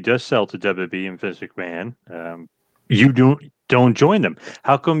 WCW does sell to WWE and Vince McMahon. You don't join them.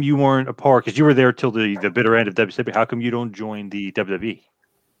 How come you weren't a part? Because you were there till the bitter end of WCW. How come you don't join the WWE?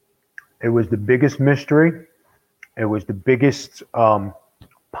 It was the biggest mystery. It was the biggest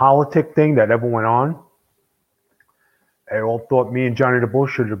politic thing that ever went on. They all thought me and Johnny the Bull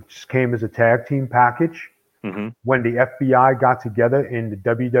should have just came as a tag team package. When the FBI got together in the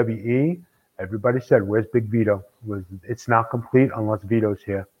WWE, everybody said, "Where's Big Vito?" It's not complete unless Vito's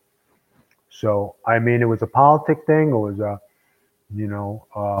here. So, I mean, it was a politic thing. It was I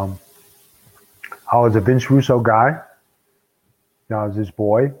was a Vince Russo guy. I was his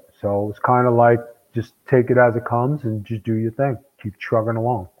boy. So it was kind of like, just take it as it comes and just do your thing. Keep chugging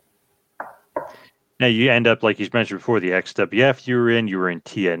along. Now you end up, like you mentioned before, the XWF you were in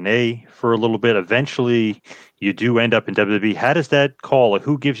TNA for a little bit. Eventually, you do end up in WWE. How does that call? Like,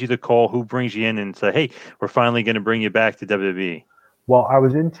 who gives you the call? Who brings you in and say, "Hey, we're finally going to bring you back to WWE"? Well, I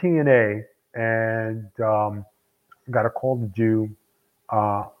was in TNA and got a call to do.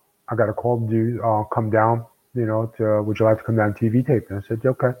 Come down. Would you like to come down TV taping? I said,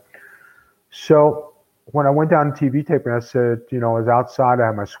 okay. So when I went down to TV taping, I said, I was outside. I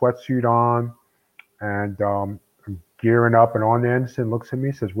had my sweatsuit on. And I'm gearing up, and Arn Anderson looks at me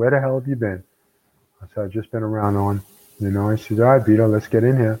and says, "Where the hell have you been?" I said, "I've just been around, on." He says, "All right, Vito, let's get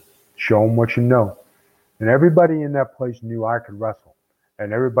in here. Show them what you know." And everybody in that place knew I could wrestle.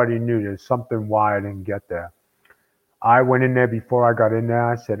 And everybody knew there's something why I didn't get there. I went in there before I got in there.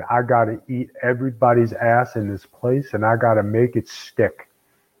 I said, I got to eat everybody's ass in this place, and I got to make it stick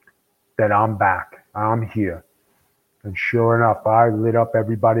that I'm back. I'm here. And sure enough, I lit up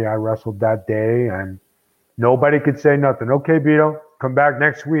everybody I wrestled that day, and nobody could say nothing. "Okay, Vito, come back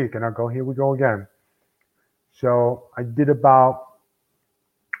next week." And I go, "Here we go again." So I did about,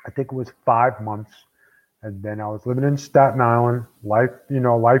 I think it was 5 months. And then I was living in Staten Island. Life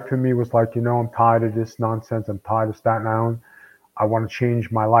for me was like, I'm tired of this nonsense. I'm tired of Staten Island. I want to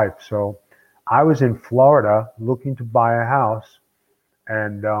change my life. So I was in Florida looking to buy a house,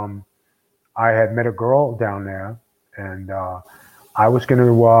 and I had met a girl down there, and I was gonna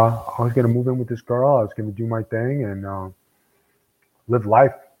move in with this girl. I was gonna do my thing and live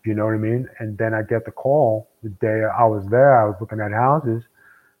life. You know what I mean? And then I get the call the day I was there. I was looking at houses.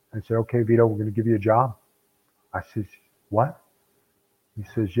 I said, "Okay, Vito, we're gonna give you a job." I says, "What?" He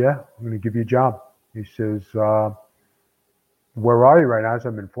says, "Yeah, I'm gonna give you a job." He says, "Where are you right now?" I said,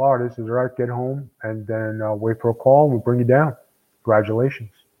 "I'm in Florida." He says, "All right, get home and then wait for a call and we'll bring you down."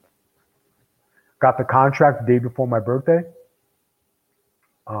 Congratulations. Got the contract the day before my birthday,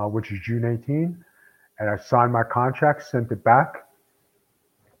 which is June 18, and I signed my contract, sent it back,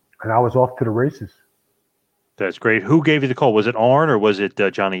 and I was off to the races. That's great. Who gave you the call? Was it Arn or was it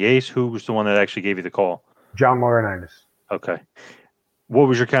Johnny Ace? Who was the one that actually gave you the call? John Laurinaitis. Okay. What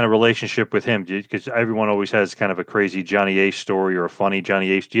was your kind of relationship with him? Because everyone always has kind of a crazy Johnny Ace story or a funny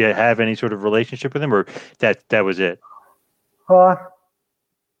Johnny Ace. Do you have any sort of relationship with him, or that was it?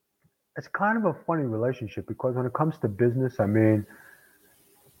 It's kind of a funny relationship because when it comes to business, I mean,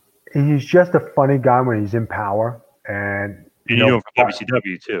 he's just a funny guy when he's in power, and you know him from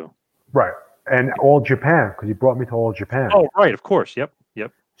WCW too, right? And All Japan, because he brought me to All Japan. Oh, right, of course, yep.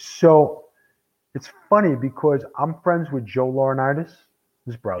 So it's funny because I'm friends with Joe Laurinaitis,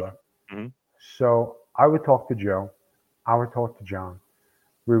 his brother. Mm-hmm. So I would talk to Joe, I would talk to John.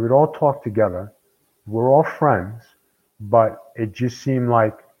 We would all talk together. We're all friends, but it just seemed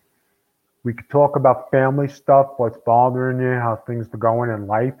like we could talk about family stuff, what's bothering you, how things are going in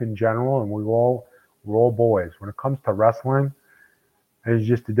life in general, and we're all boys. When it comes to wrestling, it's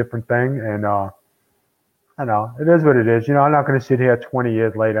just a different thing, and I know it is what it is. You know, I'm not going to sit here 20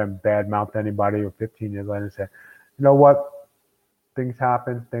 years later and badmouth anybody, or 15 years later and say, you know what, things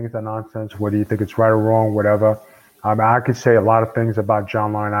happen, things are nonsense. Whether you think it's right or wrong, whatever. I could say a lot of things about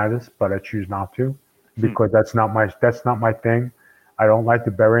John Laurinaitis, but I choose not to because that's not my thing. I don't like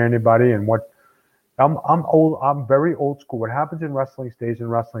to bury anybody, and I'm old. I'm very old school. What happens in wrestling stays in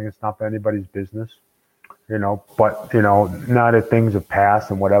wrestling. It's not for anybody's business, you know. But you know, now that things have passed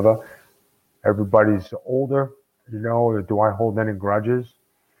and whatever, everybody's older, you know. Do I hold any grudges?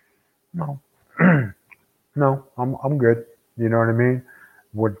 No, no. I'm good. You know what I mean?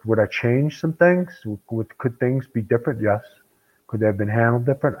 Would I change some things? Could things be different? Yes. Could they have been handled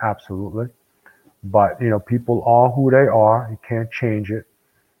different? Absolutely. But, you know, people are who they are. You can't change it.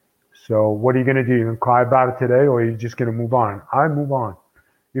 So what are you going to do? You going to cry about it today, or are you just going to move on? I move on.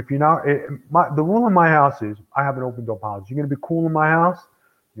 If you're not, the rule in my house is I have an open door policy. You're going to be cool in my house,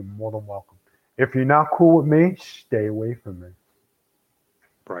 you're more than welcome. If you're not cool with me, stay away from me.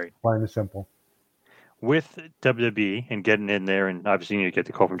 Right. Plain and simple. With WWE and getting in there, and obviously you get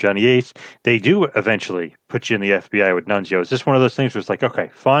the call from Johnny Ace, they do eventually put you in the FBI with Nunzio. Is this one of those things where it's like,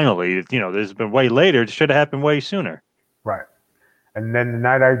 okay, finally, you know, this has been way later. It should have happened way sooner. Right. And then the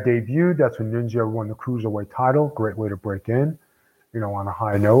night I debuted, that's when Nunzio won the Cruiserweight title. Great way to break in, you know, on a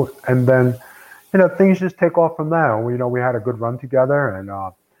high note. And then, you know, things just take off from there. You know, we had a good run together, and,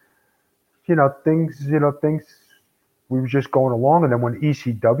 things, we were just going along. And then when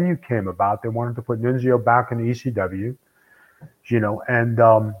ECW came about, they wanted to put Nunzio back in ECW, you know, and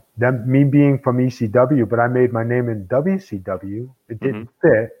then me being from ECW, but I made my name in WCW. It didn't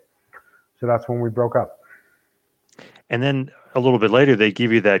fit. So that's when we broke up. And then a little bit later, they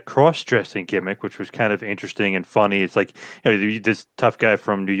give you that cross-dressing gimmick, which was kind of interesting and funny. It's like, you know, this tough guy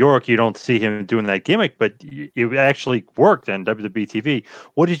from New York, you don't see him doing that gimmick, but it actually worked on WWE TV.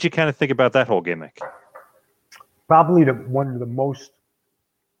 What did you kind of think about that whole gimmick? Probably one of the most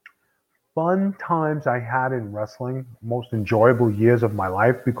fun times I had in wrestling, most enjoyable years of my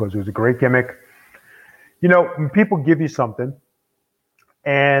life, because it was a great gimmick. You know, when people give you something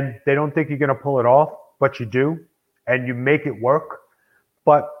and they don't think you're going to pull it off, but you do, and you make it work.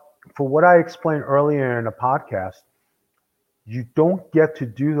 But for what I explained earlier in the podcast, you don't get to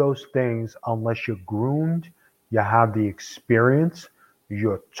do those things unless you're groomed, you have the experience,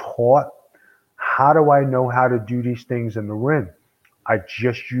 you're taught. How do I know how to do these things in the ring? I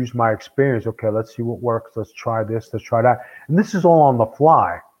just use my experience. Okay, let's see what works. Let's try this. Let's try that. And this is all on the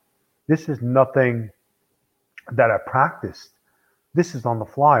fly. This is nothing that I practiced. This is on the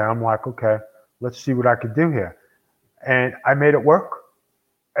fly. I'm like, okay, let's see what I could do here. And I made it work.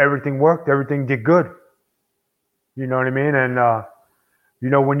 Everything worked. Everything did good. You know what I mean? And, you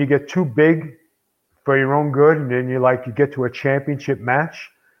know, when you get too big for your own good, and then you get to a championship match,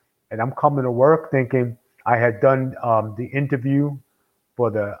 and I'm coming to work thinking I had done the interview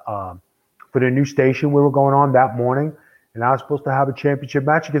for the new station we were going on that morning, and I was supposed to have a championship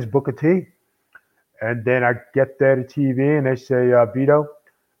match against Booker T. And then I get there to TV and they say, Vito,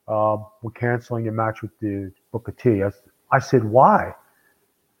 we're canceling your match with the Booker T. I said, why?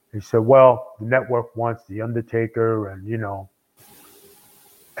 He said, well, the network wants The Undertaker and,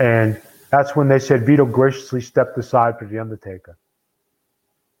 and that's when they said Vito graciously stepped aside for The Undertaker.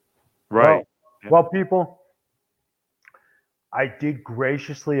 Right. Well, people, I did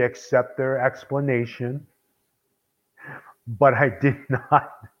graciously accept their explanation, but I did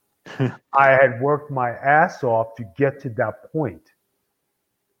not. I had worked my ass off to get to that point.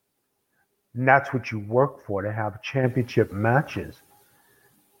 And that's what you work for, to have championship matches.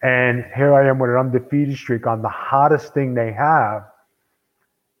 And here I am with an undefeated streak on the hottest thing they have.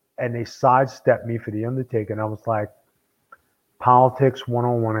 And they sidestepped me for The Undertaker. And I was like, politics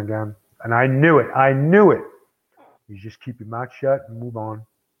 101 again. And I knew it. You just keep your mouth shut and move on.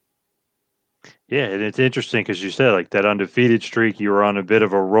 Yeah, and it's interesting because you said like that undefeated streak, you were on a bit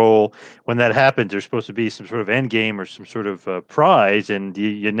of a roll. When that happened, there's supposed to be some sort of end game or some sort of prize, and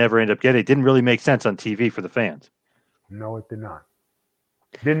you never end up getting it. It didn't really make sense on TV for the fans. No, it did not.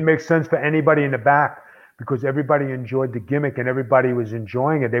 Didn't make sense for anybody in the back because everybody enjoyed the gimmick and everybody was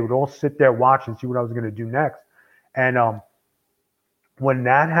enjoying it. They would all sit there watch and see what I was going to do next. And when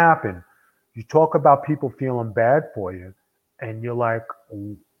that happened, you talk about people feeling bad for you, and you're like,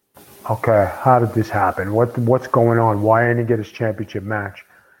 okay, how did this happen? What's going on? Why didn't he get his championship match?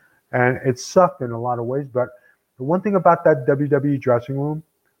 And it sucked in a lot of ways. But the one thing about that WWE dressing room,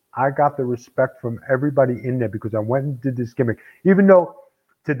 I got the respect from everybody in there because I went and did this gimmick. Even though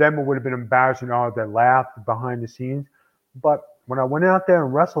to them it would have been embarrassing, they laughed behind the scenes. But when I went out there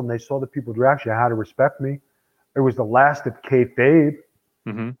and wrestled and they saw the people's reaction, how to respect me. It was the last of kayfabe.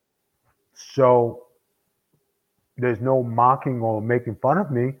 Mm-hmm. So there's no mocking or making fun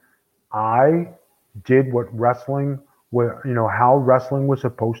of me. I did what wrestling, how wrestling was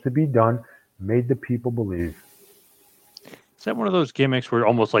supposed to be done, made the people believe. Is that one of those gimmicks where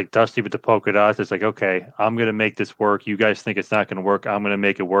almost like Dusty with the polka dots? It's like, okay, I'm going to make this work. You guys think it's not going to work. I'm going to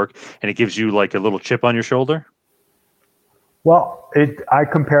make it work. And it gives you like a little chip on your shoulder? Well, I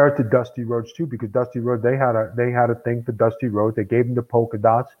compare it to Dusty Rhodes too, because Dusty Rhodes, they had a thing for Dusty Rhodes. They gave him the polka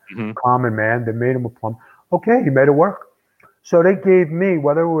dots, Common Man. They made him a plum. Okay, he made it work. So they gave me,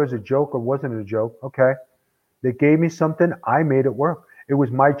 whether it was a joke or wasn't a joke, okay, they gave me something. I made it work. It was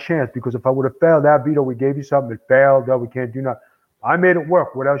my chance, because if I would have failed, Vito, we gave you something, it failed, we can't do nothing. I made it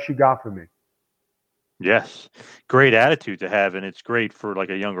work. What else you got for me? Yes. Great attitude to have, and it's great for like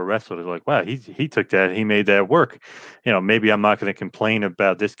a younger wrestler to like, wow, he took that, he made that work. Maybe I'm not going to complain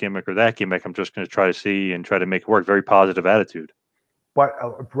about this gimmick or that gimmick. I'm just going to try to see and try to make it work. Very positive attitude. But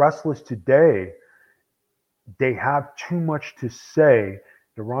wrestlers today, they have too much to say.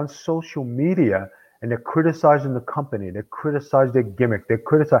 They're on social media and they're criticizing the company. They criticize their gimmick. They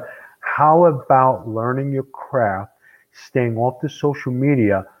criticize. How about learning your craft, staying off the social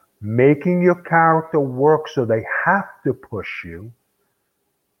media, making your character work so they have to push you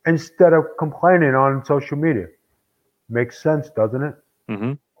instead of complaining on social media? Makes sense, doesn't it?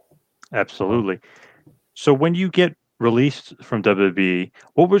 Mm-hmm. Absolutely. So when you get released from WWE,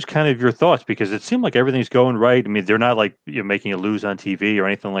 what was kind of your thoughts? Because it seemed like everything's going right. I mean, they're not like making you lose on TV or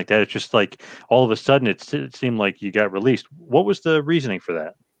anything like that. It's just like all of a sudden it seemed like you got released. What was the reasoning for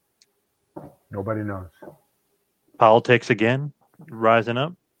that? Nobody knows. Politics again, rising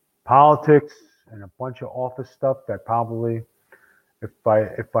up? Politics and a bunch of office stuff that probably, if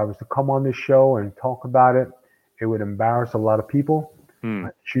I was to come on this show and talk about it, it would embarrass a lot of people. I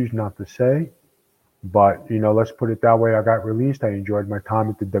choose not to say. But, let's put it that way. I got released. I enjoyed my time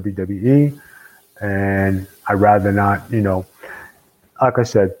at the WWE. And I'd rather not, like I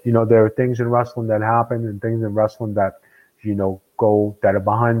said, there are things in wrestling that happen and things in wrestling that, that are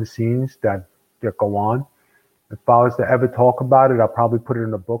behind the scenes that go on. If I was to ever talk about it, I'll probably put it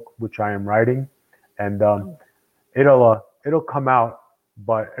in a book, which I am writing. And it'll come out,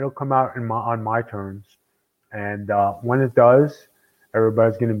 but it'll come out on my terms. And when it does,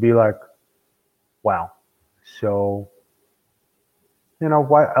 everybody's going to be like, wow. So,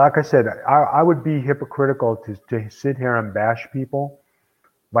 like I said, I would be hypocritical to sit here and bash people,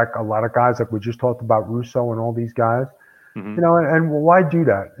 like a lot of guys, like we just talked about Russo and all these guys, and why do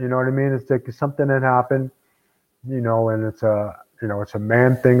that? You know what I mean? It's like something that happened, and it's a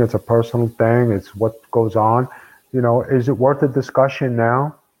man thing. It's a personal thing. It's what goes on. Is it worth a discussion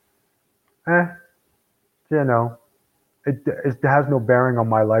now? It has no bearing on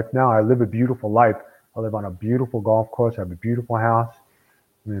my life now. I live a beautiful life. I live on a beautiful golf course. I have a beautiful house.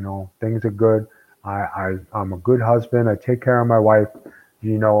 Things are good. I'm a good husband. I take care of my wife.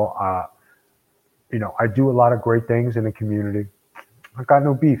 I do a lot of great things in the community. I got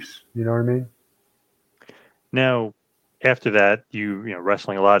no beefs. You know what I mean? Now, after that, you know,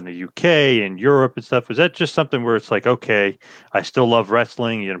 wrestling a lot in the UK and Europe and stuff. Was that just something where it's like, okay, I still love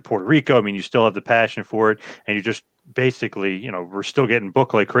wrestling in Puerto Rico? I mean, you still have the passion for it, and you just basically, you know, we're still getting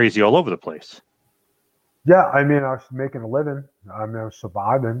booked like crazy all over the place. Yeah, I mean, I was making a living. I mean, I was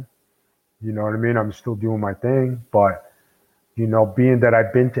surviving. You know what I mean? I'm still doing my thing, but you know, being that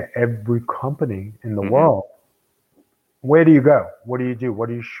I've been to every company in the world, where do you go? What do you do? What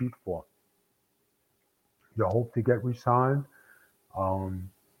do you shoot for? You hope to get re-signed. You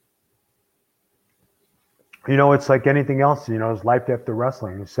know, it's like anything else. You know, it's life after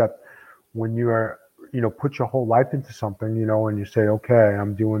wrestling, except when you are, you know, put your whole life into something, you know, and you say, okay,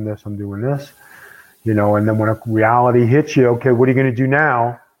 I'm doing this, you know, and then when a reality hits you, okay, what are you going to do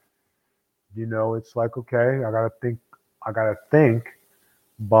now? You know, it's like, okay, I gotta think,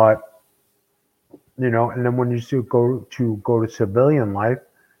 but you know, and then when you still go to civilian life,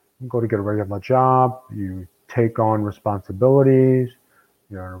 you go to get a regular job, you take on responsibilities,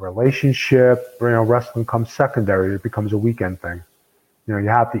 you're in a relationship, you know, wrestling comes secondary, it becomes a weekend thing. You know, you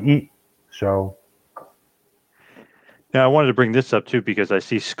have to eat, so. Now, I wanted to bring this up, too, because I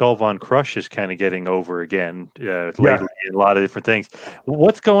see Skull Von Crush is kind of getting over again lately in a lot of different things.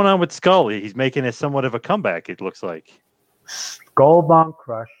 What's going on with Skull? He's making a somewhat of a comeback, it looks like. Skull Von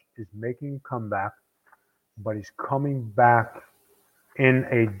Crush is making a comeback, but he's coming back in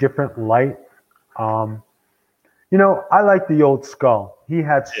a different light. You know, I like the old Skull. He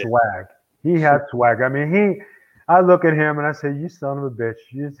had swag. I mean, I look at him and I say, you son of a bitch.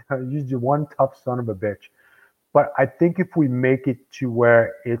 You're one tough son of a bitch. But I think if we make it to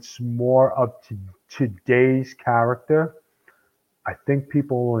where it's more of today's character, I think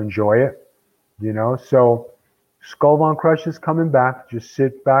people will enjoy it, you know? So Skull Von Crush is coming back. Just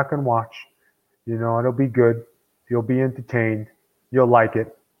sit back and watch. You know, it'll be good. You'll be entertained. You'll like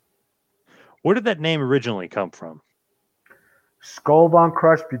it. Where did that name originally come from? Skull Von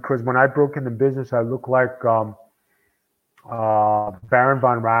Crush, because when I broke into business, I looked like Baron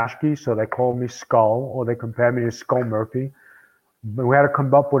von Raschke, so they called me Skull, or they compared me to Skull Murphy. But we had to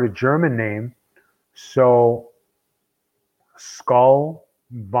come up with a German name, so Skull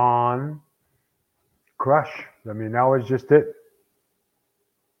Von Crush. I mean, that was just it.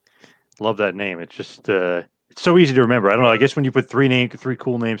 Love that name. It's just it's so easy to remember. I don't know. I guess when you put three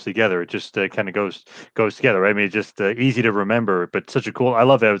cool names together, it just kind of goes together. Right? I mean, it's just easy to remember, but such a cool. I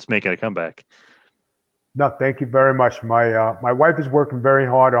love that it's making a comeback. No, thank you very much. My wife is working very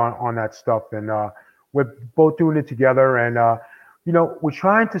hard on that stuff, and we're both doing it together. And you know, we're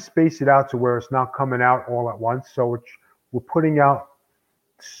trying to space it out to where it's not coming out all at once. So we're putting out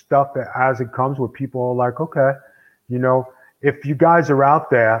stuff as it comes, where people are like, okay, you know, if you guys are out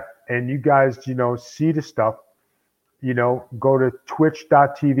there and you guys, you know, see the stuff, you know, go to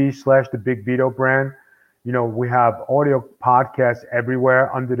twitch.tv/The Big Vito brand. You know, we have audio podcasts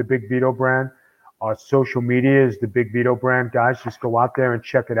everywhere under the Big Vito brand. Our social media is the Big Vito brand, guys. Just go out there and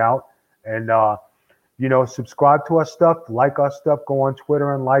check it out. And, you know, subscribe to our stuff, like our stuff, go on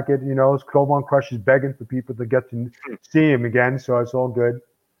Twitter and like it. You know, Skull Von Crush is begging for people to get to see him again, so it's all good.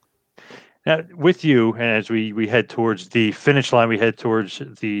 Now, with you, and as we head towards the finish line, we head towards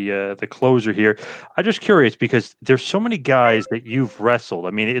the closer here. I'm just curious because there's so many guys that you've wrestled. I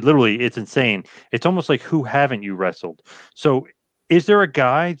mean, it's insane. It's almost like who haven't you wrestled? So, is there a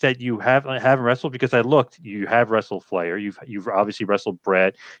guy that you haven't wrestled? Because I looked, you have wrestled Flair, you've obviously wrestled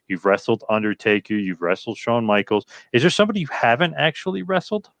Brett, you've wrestled Undertaker, you've wrestled Shawn Michaels. Is there somebody you haven't actually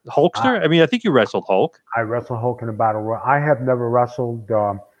wrestled? Hulkster? I mean, I think you wrestled Hulk. I wrestled Hulk in a battle royal. I have never wrestled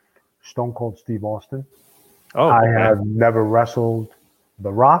Stone Cold Steve Austin. Oh, I have never wrestled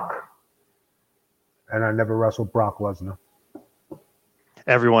The Rock, and I never wrestled Brock Lesnar.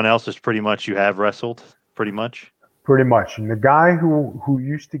 Everyone else is pretty much you have wrestled, pretty much. Pretty much. And the guy who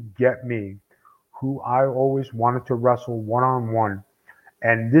used to get me, who I always wanted to wrestle one-on-one,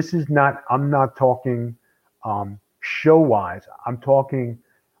 and this is not, I'm not talking show-wise, I'm talking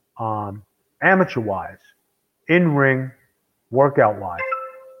amateur-wise, in-ring, workout-wise.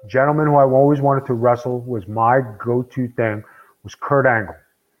 Gentleman who I always wanted to wrestle was my go-to thing was Kurt Angle.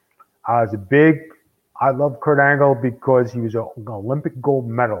 I love Kurt Angle because he was an Olympic gold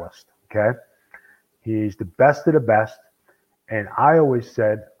medalist, okay? He's the best of the best. And I always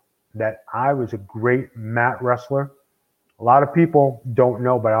said that I was a great mat wrestler. A lot of people don't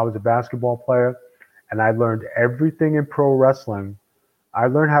know, but I was a basketball player, and I learned everything in pro wrestling. I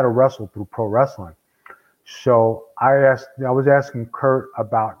learned how to wrestle through pro wrestling. So I was asking Kurt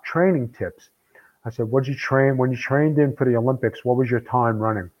about training tips. I said, what'd you train? When you trained in for the Olympics, what was your time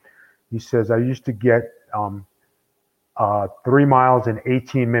running? He says, I used to get 3 miles in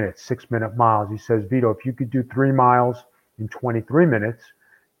 18 minutes, 6-minute miles. He says, Vito, if you could do 3 miles in 23 minutes,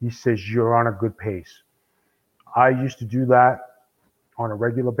 he says, you're on a good pace. I used to do that on a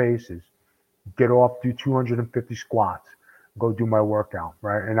regular basis. Get off, do 250 squats, go do my workout,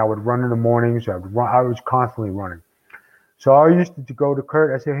 right? And I would run in the mornings. I was constantly running. So I used to go to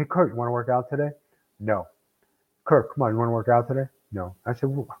Kurt. I said, hey, Kurt, you want to work out today? No. Kurt, come on, you want to work out today? No. I said,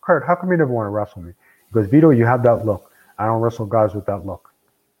 well, Kurt, how come you never want to wrestle me? He goes, Vito, you have that look. I don't wrestle guys with that look.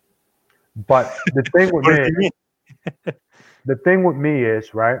 But the thing with me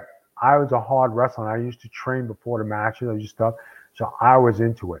is, right, I was a hard wrestler. I used to train before the matches and stuff, so I was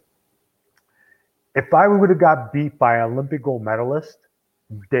into it. If I would have got beat by an Olympic gold medalist,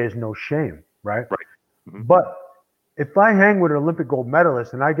 there's no shame, right? Right. Mm-hmm. But if I hang with an Olympic gold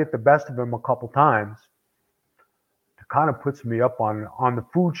medalist and I get the best of him a couple times, it kind of puts me up on the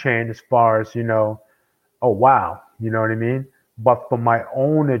food chain as far as, oh, wow, you know what I mean? But for my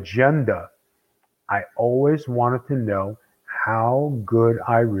own agenda, I always wanted to know how good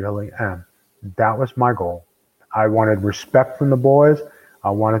I really am. That was my goal. I wanted respect from the boys. I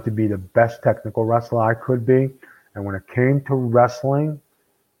wanted to be the best technical wrestler I could be. And when it came to wrestling,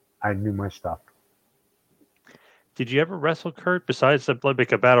 I knew my stuff. Did you ever wrestle, Kurt, besides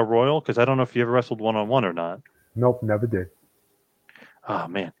like a battle royal? Because I don't know if you ever wrestled one-on-one or not. Nope, never did. Oh,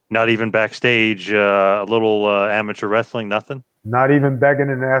 man. Not even backstage, a little amateur wrestling, nothing? Not even begging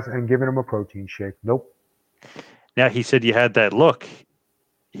and asking and giving him a protein shake. Nope. Now, he said you had that look.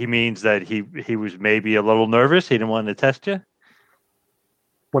 He means that he was maybe a little nervous. He didn't want to test you?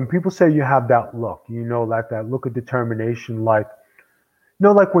 When people say you have that look, like that look of determination, like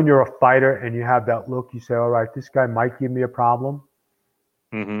when you're a fighter and you have that look, you say, all right, this guy might give me a problem.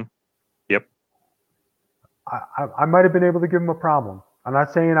 Mm-hmm. Yep. I might have been able to give him a problem. I'm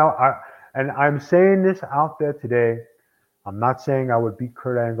not saying and I'm saying this out there today. I'm not saying I would beat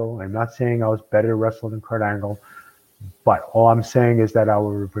Kurt Angle. I'm not saying I was better wrestler than Kurt Angle. But all I'm saying is that I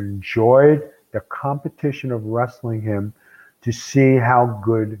would have enjoyed the competition of wrestling him to see how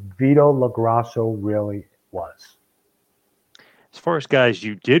good Vito LoGrasso really was. As far as guys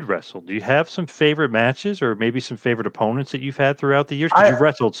you did wrestle, do you have some favorite matches or maybe some favorite opponents that you've had throughout the years? Because you've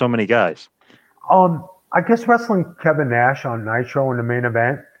wrestled so many guys. I guess wrestling Kevin Nash on Nitro in the main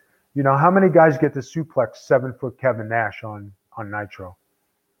event. How many guys get to suplex 7-foot Kevin Nash on Nitro?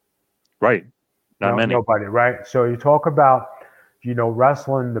 Right. Not many. Nobody, right? So you talk about,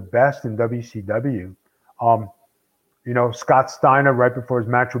 wrestling the best in WCW. Scott Steiner, right before his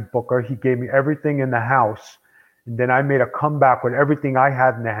match with Booker, he gave me everything in the house. And then I made a comeback with everything I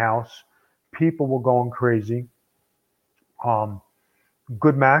had in the house. People were going crazy.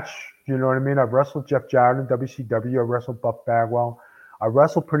 Good match. You know what I mean? I've wrestled Jeff Jarrett in WCW. I wrestled Buff Bagwell. I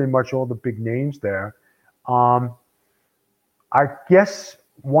wrestled pretty much all the big names there. I guess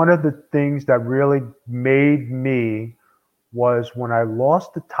one of the things that really made me was when I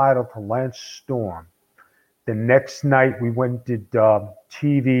lost the title to Lance Storm. The next night we went and did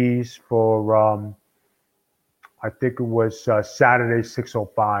TVs for, I think it was Saturday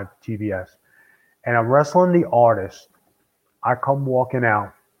 605 TBS. And I'm wrestling the Artist. I come walking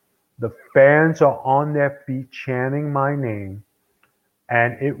out. The fans are on their feet chanting my name.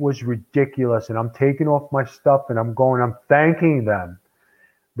 And it was ridiculous. And I'm taking off my stuff and I'm thanking them.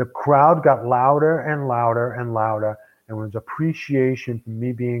 The crowd got louder and louder and louder. And it was appreciation for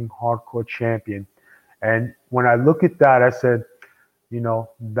me being hardcore champion. And when I look at that, I said,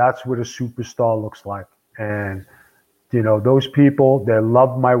 that's what a superstar looks like. And, those people, they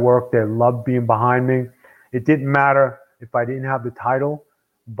loved my work. They loved being behind me. It didn't matter if I didn't have the title,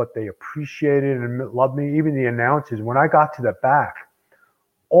 but they appreciated and loved me. Even the announcers, when I got to the back,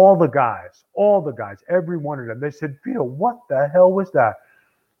 all the guys, every one of them, they said, Vito, what the hell was that?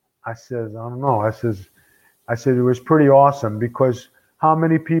 I says, I don't know. I said, it was pretty awesome because how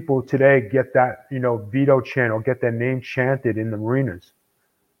many people today get that, Vito chant or get their name chanted in the arenas?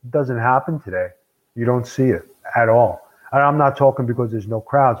 It doesn't happen today. You don't see it at all. And I'm not talking because there's no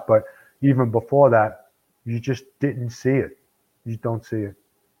crowds, but even before that, you just didn't see it. You don't see it.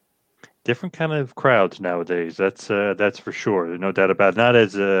 Different kind of crowds nowadays. That's for sure. There's no doubt about it. Not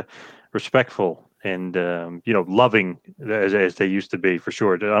as respectful and loving as they used to be, for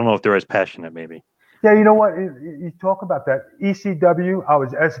sure. I don't know if they're as passionate, maybe. Yeah, you know what? You talk about that. ECW, I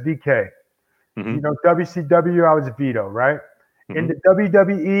was SVK. Mm-hmm. WCW, I was Vito, right? Mm-hmm. In the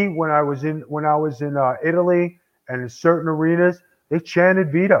WWE, when I was in Italy and in certain arenas, they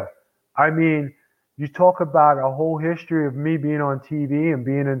chanted Vito. I mean, you talk about a whole history of me being on TV and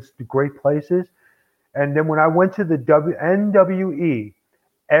being in great places. And then when I went to the NWE,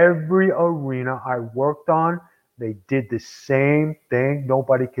 every arena I worked on, They did the same thing.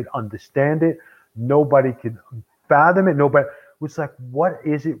 Nobody could understand it. Nobody could fathom it. Nobody was like, what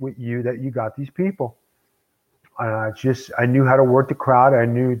is it with you that you got these people? And I knew how to work the crowd. I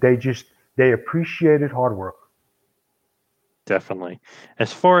knew they appreciated hard work. Definitely.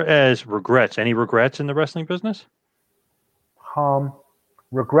 As far as regrets, any regrets in the wrestling business?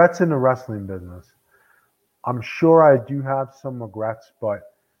 Regrets in the wrestling business. I'm sure I do have some regrets,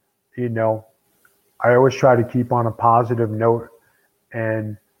 but, I always try to keep on a positive note.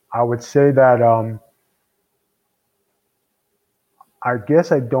 And I would say that I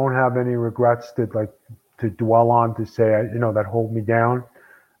guess I don't have any regrets to dwell on, to say, that hold me down.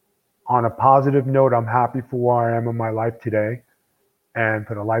 On a positive note, I'm happy for where I am in my life today and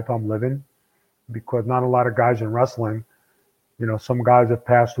for the life I'm living, because not a lot of guys in wrestling, some guys have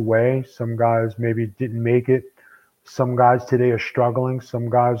passed away. Some guys maybe didn't make it. Some guys today are struggling. Some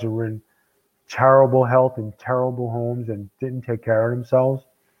guys are in terrible health and terrible homes and didn't take care of themselves.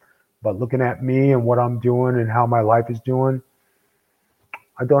 But looking at me and what I'm doing and how my life is doing,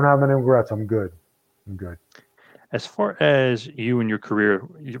 I don't have any regrets. I'm good. As far as you and your career,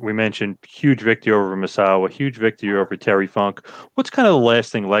 we mentioned huge victory over Misawa, huge victory over Terry Funk. What's kind of the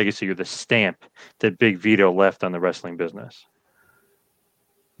lasting legacy or the stamp that Big Vito left on the wrestling business?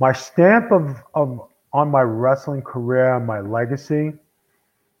 My stamp on my wrestling career and my legacy,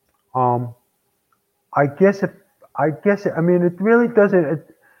 I guess it really doesn't.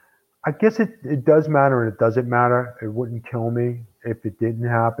 I guess it does matter and it doesn't matter. It wouldn't kill me if it didn't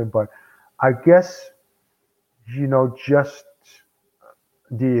happen, but I guess, just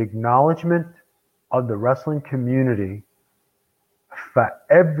the acknowledgement of the wrestling community for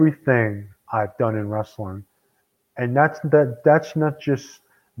everything I've done in wrestling. And that's not just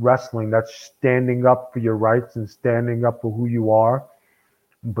wrestling. That's standing up for your rights and standing up for who you are,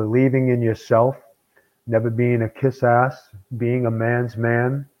 believing in yourself, never being a kiss ass, being a man's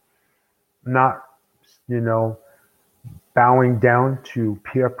man, not, bowing down to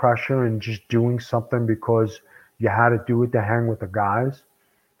peer pressure and just doing something because you had to do it to hang with the guys.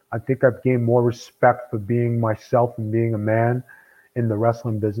 I think I've gained more respect for being myself and being a man in the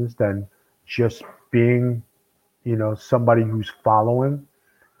wrestling business than just being, somebody who's following.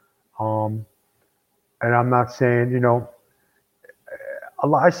 And I'm not saying,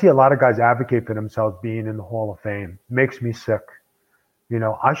 I see a lot of guys advocate for themselves being in the Hall of Fame. Makes me sick.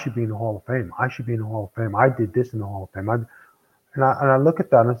 I should be in the Hall of Fame. I should be in the Hall of Fame. I did this in the Hall of Fame. And I look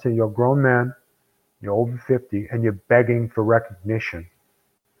at that and I say, you're a grown man, you're over 50, and you're begging for recognition.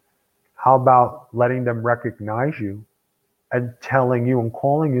 How about letting them recognize you and telling you and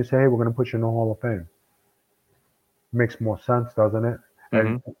calling you, say, hey, we're going to put you in the Hall of Fame? Makes more sense, doesn't it? Mm-hmm.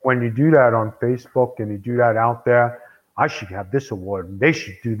 And when you do that on Facebook and you do that out there, I should have this award and they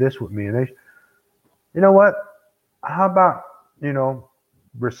should do this with me. And you know what? How about,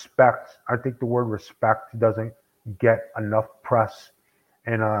 respect? I think the word respect doesn't get enough press.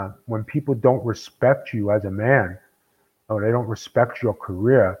 And when people don't respect you as a man, or they don't respect your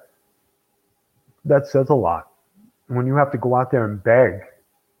career, that says a lot. When you have to go out there and beg,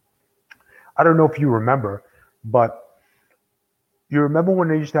 I don't know if you remember, but you remember when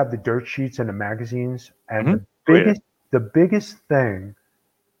they used to have the dirt sheets in the magazines, and the biggest thing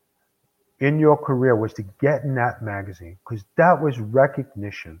in your career was to get in that magazine, because that was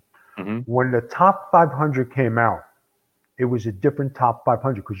recognition. Mm-hmm. When the top 500 came out, it was a different top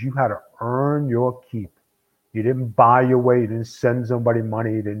 500 because you had to earn your keep. You didn't buy your way. You didn't send somebody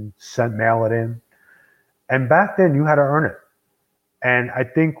money. You didn't mail it in. And back then, you had to earn it. And I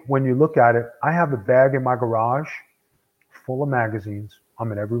think when you look at it, I have a bag in my garage full of magazines.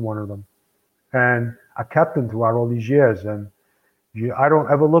 I'm in every one of them. And I kept them throughout all these years. And I don't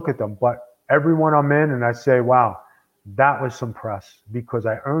ever look at them. But every one I'm in, and I say, wow, that was some press because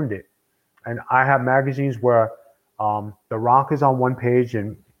I earned it. And I have magazines where The Rock is on one page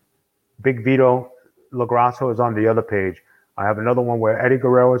and Big Vito LaGrasso is on the other page. I have another one where Eddie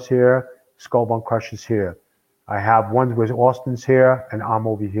Guerrero is here, Skull Bone Crush is here. I have ones where Austin's here and I'm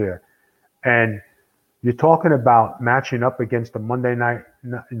over here. And you're talking about matching up against the Monday night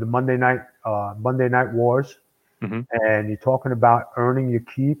wars. Mm-hmm. And you're talking about earning your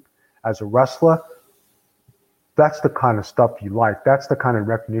keep as a wrestler. That's the kind of stuff you like. That's the kind of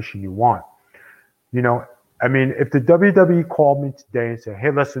recognition you want. If the WWE called me today and said,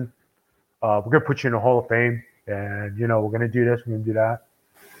 hey, listen, we're going to put you in the Hall of Fame and, we're going to do this, we're going to do that.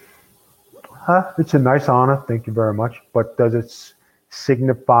 It's a nice honor. Thank you very much. But does it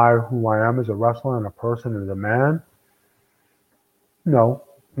signify who I am as a wrestler and a person and as a man? No.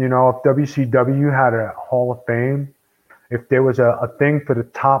 If WCW had a Hall of Fame, if there was a thing for the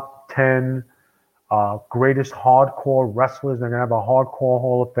top 10 greatest hardcore wrestlers. They're going to have a hardcore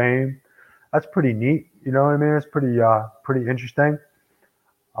Hall of Fame. That's pretty neat. You know what I mean? It's pretty interesting.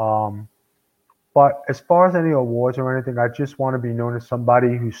 But as far as any awards or anything, I just want to be known as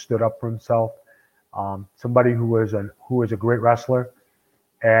somebody who stood up for himself, somebody who was a great wrestler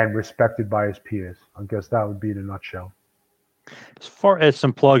and respected by his peers. I guess that would be the nutshell. As far as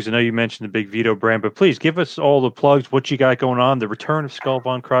some plugs, I know you mentioned the Big Vito brand, but please give us all the plugs, what you got going on, the return of Skull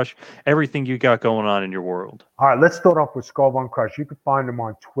Von Crush, everything you got going on in your world. All right, let's start off with Skull Von Crush. You can find him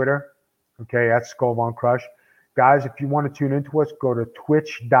on Twitter, okay, at Skull Von Crush. Guys, if you want to tune into us, go to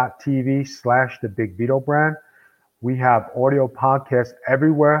twitch.tv/the Big Vito brand. We have audio podcasts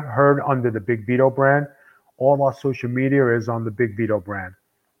everywhere heard under the Big Vito brand. All our social media is on the Big Vito brand.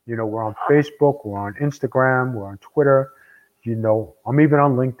 You know, we're on Facebook, we're on Instagram, we're on Twitter. You know, I'm even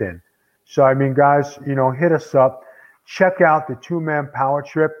on LinkedIn. So, I mean, guys, you know, hit us up. Check out the two-man power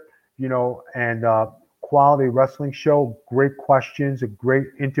trip, you know, and quality wrestling show. Great questions, a great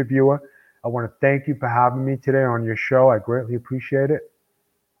interviewer. I want to thank you for having me today on your show. I greatly appreciate it.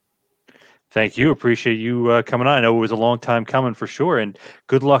 Thank you. Appreciate you coming on. I know it was a long time coming for sure. And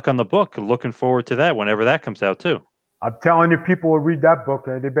good luck on the book. Looking forward to that whenever that comes out, too. I'm telling you, people will read that book.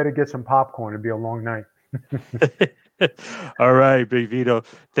 They better get some popcorn. It'll be a long night. All right, Big Vito.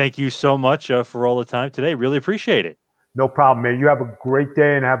 Thank you so much for all the time today. Really appreciate it. No problem, man. You have a great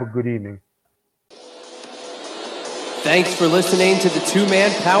day and have a good evening. Thanks for listening to the two-man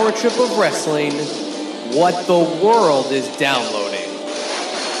power trip of wrestling. What the world is downloading.